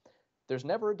on, there's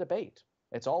never a debate.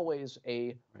 It's always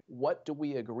a what do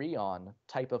we agree on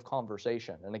type of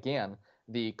conversation. And again,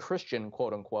 the Christian,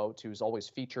 quote unquote, who's always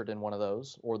featured in one of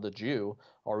those, or the Jew,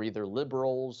 are either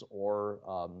liberals or,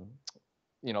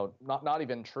 not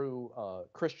even true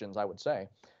Christians, I would say,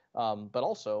 but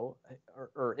also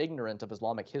are ignorant of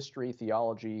Islamic history,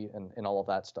 theology, and all of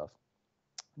that stuff.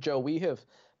 Joe, we have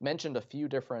mentioned a few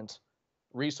different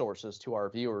resources to our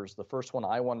viewers. The first one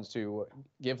I wanted to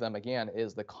give them again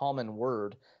is The Common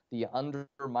Word, The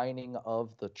Undermining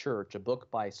of the Church, a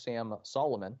book by Sam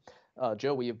Solomon.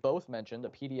 Joe, we have both mentioned a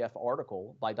PDF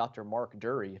article by Dr. Mark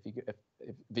Dury. If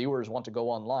viewers want to go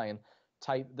online,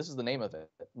 type, this is the name of it,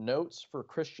 Notes for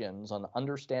Christians on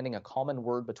Understanding a Common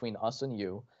Word Between Us and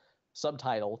You,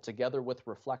 subtitle, Together with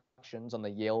Reflections on the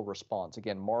Yale Response.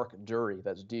 Again, Mark Dury,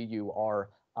 that's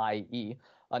D-U-R-I-E.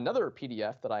 Another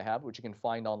PDF that I have, which you can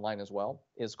find online as well,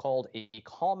 is called A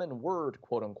Common Word,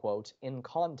 quote unquote, in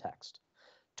Context,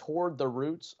 Toward the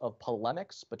Roots of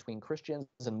Polemics Between Christians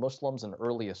and Muslims in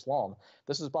Early Islam.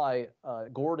 This is by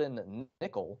Gordon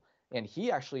Nickel, and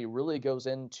he actually really goes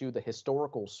into the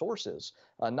historical sources,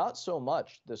 not so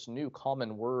much this new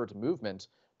common word movement,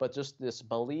 but just this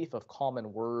belief of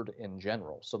common word in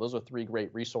general. So those are three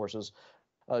great resources.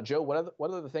 Joe,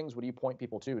 what other things would you point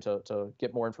people to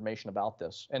get more information about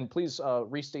this? And please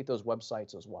restate those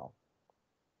websites as well.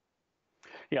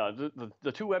 Yeah,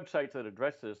 the two websites that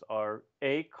address this are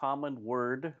A Common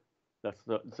Word.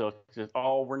 So it's just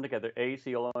all written together.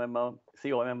 ACOMMONWRD.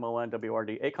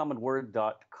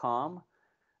 acommonword.com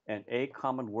and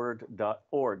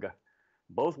acommonword.org.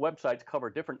 Both websites cover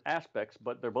different aspects,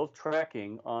 but they're both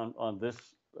tracking on this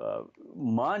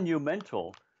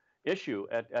monumental issue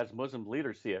as Muslim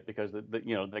leaders see it, because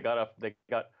they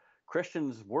got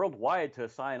Christians worldwide to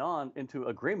sign on into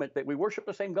agreement that we worship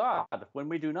the same God when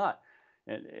we do not.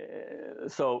 And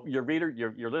so your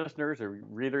listeners or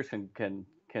readers can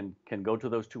go to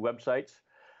those two websites.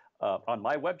 On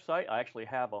my website, I actually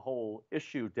have a whole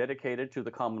issue dedicated to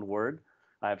the common word.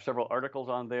 I have several articles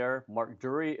on there. Mark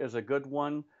Dury is a good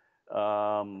one.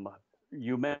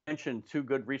 You mentioned two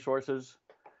good resources.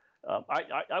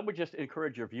 I would just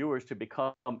encourage your viewers to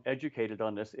become educated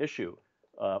on this issue.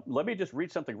 Let me just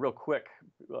read something real quick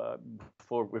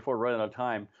before running out of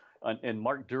time in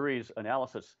Mark Dury's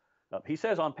analysis. He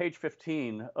says on page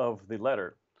 15 of the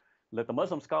letter that the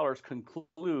Muslim scholars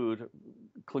conclude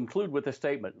with a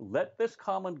statement: let this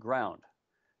common ground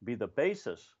be the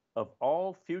basis of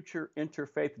all future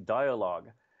interfaith dialogue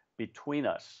between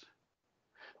us.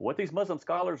 What these Muslim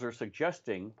scholars are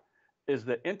suggesting is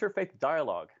that interfaith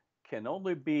dialogue can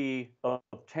only be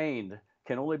obtained,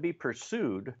 can only be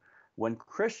pursued when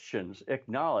Christians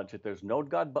acknowledge that there's no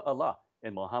God but Allah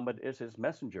and Muhammad is his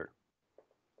messenger.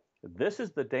 This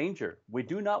is the danger. We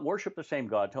do not worship the same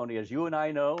God, Tony, as you and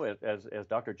I know, as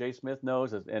Dr. J. Smith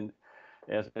knows, and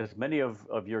as many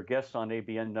of your guests on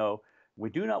ABN know.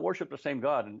 We do not worship the same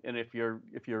God. And if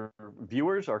your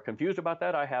viewers are confused about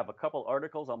that, I have a couple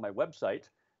articles on my website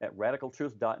at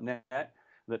radicaltruth.net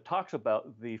that talks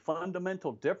about the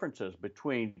fundamental differences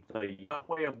between the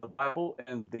Yahweh of the Bible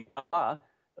and the Allah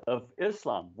of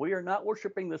Islam. We are not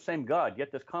worshiping the same God,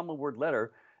 yet this common word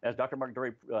letter, as Dr. Mark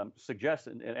Dury suggests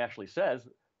and actually says,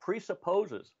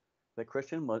 presupposes that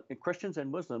Christians and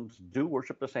Muslims do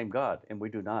worship the same God, and we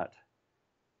do not.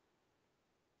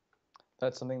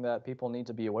 That's something that people need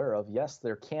to be aware of. Yes,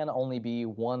 there can only be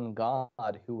one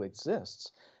God who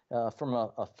exists. From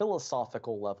a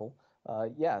philosophical level,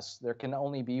 yes, there can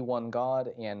only be one God,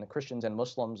 and Christians and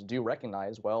Muslims do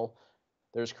recognize, well,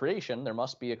 there's creation, there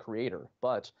must be a creator.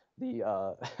 But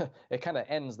it kind of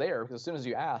ends there, because as soon as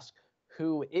you ask,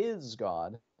 who is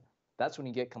God, that's when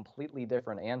you get completely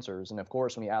different answers. And of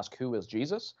course, when you ask who is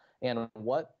Jesus and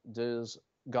what does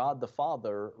God the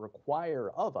Father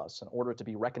require of us in order to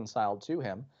be reconciled to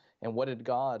him, and what did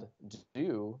God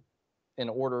do in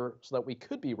order so that we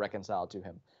could be reconciled to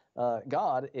him.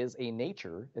 God is a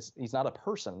nature. He's not a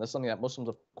person. This is something that Muslims,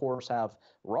 of course, have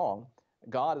wrong.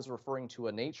 God is referring to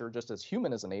a nature just as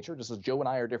human is a nature, just as Joe and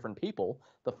I are different people.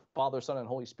 The Father, Son, and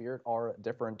Holy Spirit are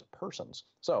different persons.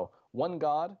 So one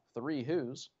God, three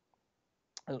who's,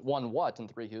 one what and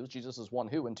three who's. Jesus is one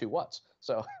who and two what's.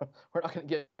 So we're not going to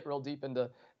get real deep into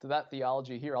that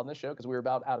theology here on this show because we're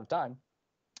about out of time.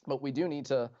 But we do need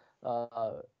to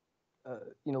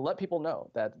let people know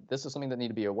that this is something that need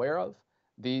to be aware of.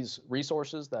 These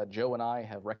resources that Joe and I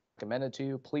have recommended to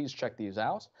you, please check these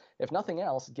out. If nothing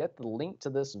else, get the link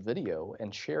to this video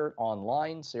and share it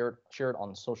online, share it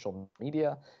on social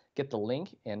media, get the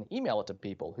link and email it to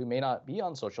people who may not be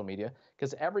on social media,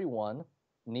 because everyone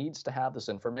needs to have this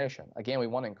information. Again, we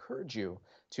want to encourage you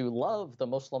to love the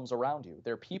Muslims around you.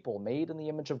 They're people made in the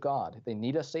image of God. They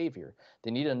need a savior.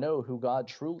 They need to know who God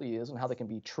truly is and how they can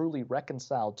be truly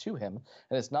reconciled to him.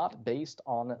 And it's not based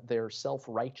on their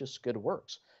self-righteous good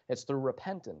works. It's through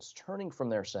repentance, turning from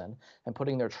their sin and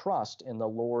putting their trust in the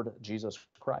Lord Jesus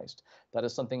Christ. That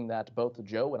is something that both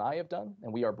Joe and I have done,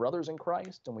 and we are brothers in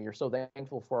Christ, and we are so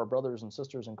thankful for our brothers and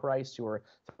sisters in Christ who are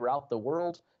throughout the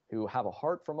world, who have a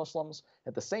heart for Muslims.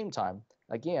 At the same time,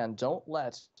 again, don't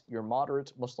let your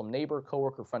moderate Muslim neighbor,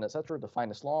 coworker, friend, etc. define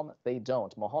Islam. They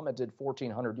don't. Muhammad did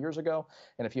 1,400 years ago.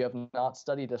 And if you have not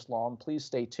studied Islam, please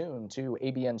stay tuned to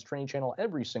ABN's Trinity channel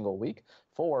every single week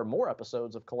for more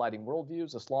episodes of Colliding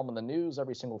Worldviews, Islam in the News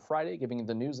every single Friday, giving you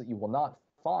the news that you will not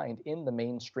find in the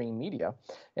mainstream media.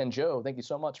 And Joe, thank you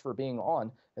so much for being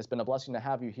on. It's been a blessing to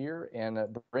have you here and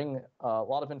bring a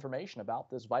lot of information about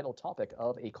this vital topic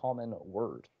of a common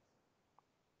word.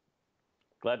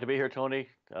 Glad to be here, Tony.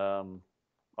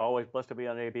 Always blessed to be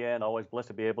on ABN. Always blessed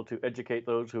to be able to educate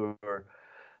those who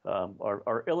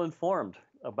are ill-informed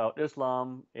about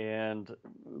Islam and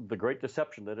the great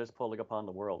deception that is pulling upon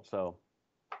the world. So,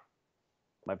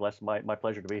 my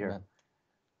pleasure to be here. Amen.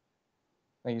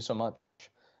 Thank you so much.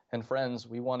 And friends,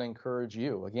 we want to encourage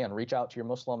you again. Reach out to your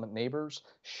Muslim neighbors.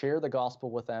 Share the gospel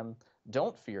with them.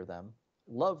 Don't fear them.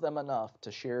 Love them enough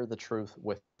to share the truth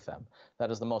with them.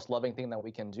 That is the most loving thing that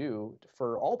we can do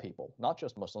for all people, not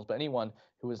just Muslims, but anyone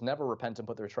who has never repented and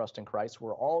put their trust in Christ.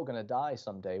 We're all going to die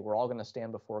someday. We're all going to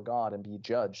stand before God and be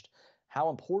judged. How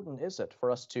important is it for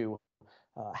us to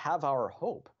have our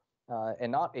hope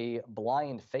and not a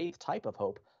blind faith type of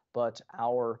hope, but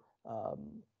our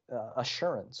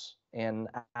assurance and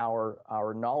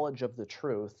our knowledge of the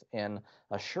truth and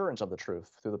assurance of the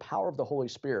truth through the power of the Holy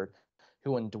Spirit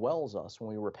who indwells us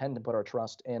when we repent and put our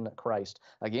trust in Christ.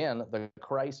 Again, the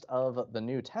Christ of the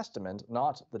New Testament,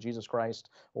 not the Jesus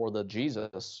Christ or the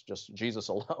Jesus, just Jesus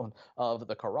alone, of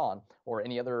the Quran or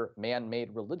any other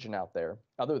man-made religion out there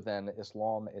other than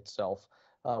Islam itself.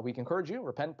 We encourage you,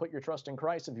 repent, put your trust in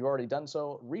Christ. If you've already done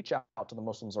so, reach out to the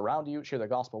Muslims around you, share the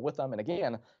gospel with them. And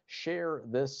again, share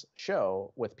this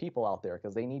show with people out there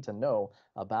because they need to know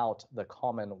about the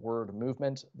common word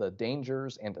movement, the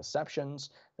dangers and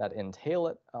deceptions that entail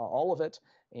it, all of it.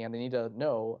 And they need to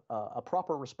know a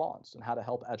proper response and how to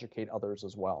help educate others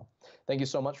as well. Thank you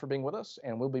so much for being with us.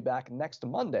 And we'll be back next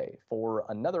Monday for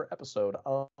another episode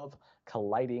of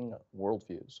Colliding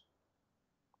Worldviews.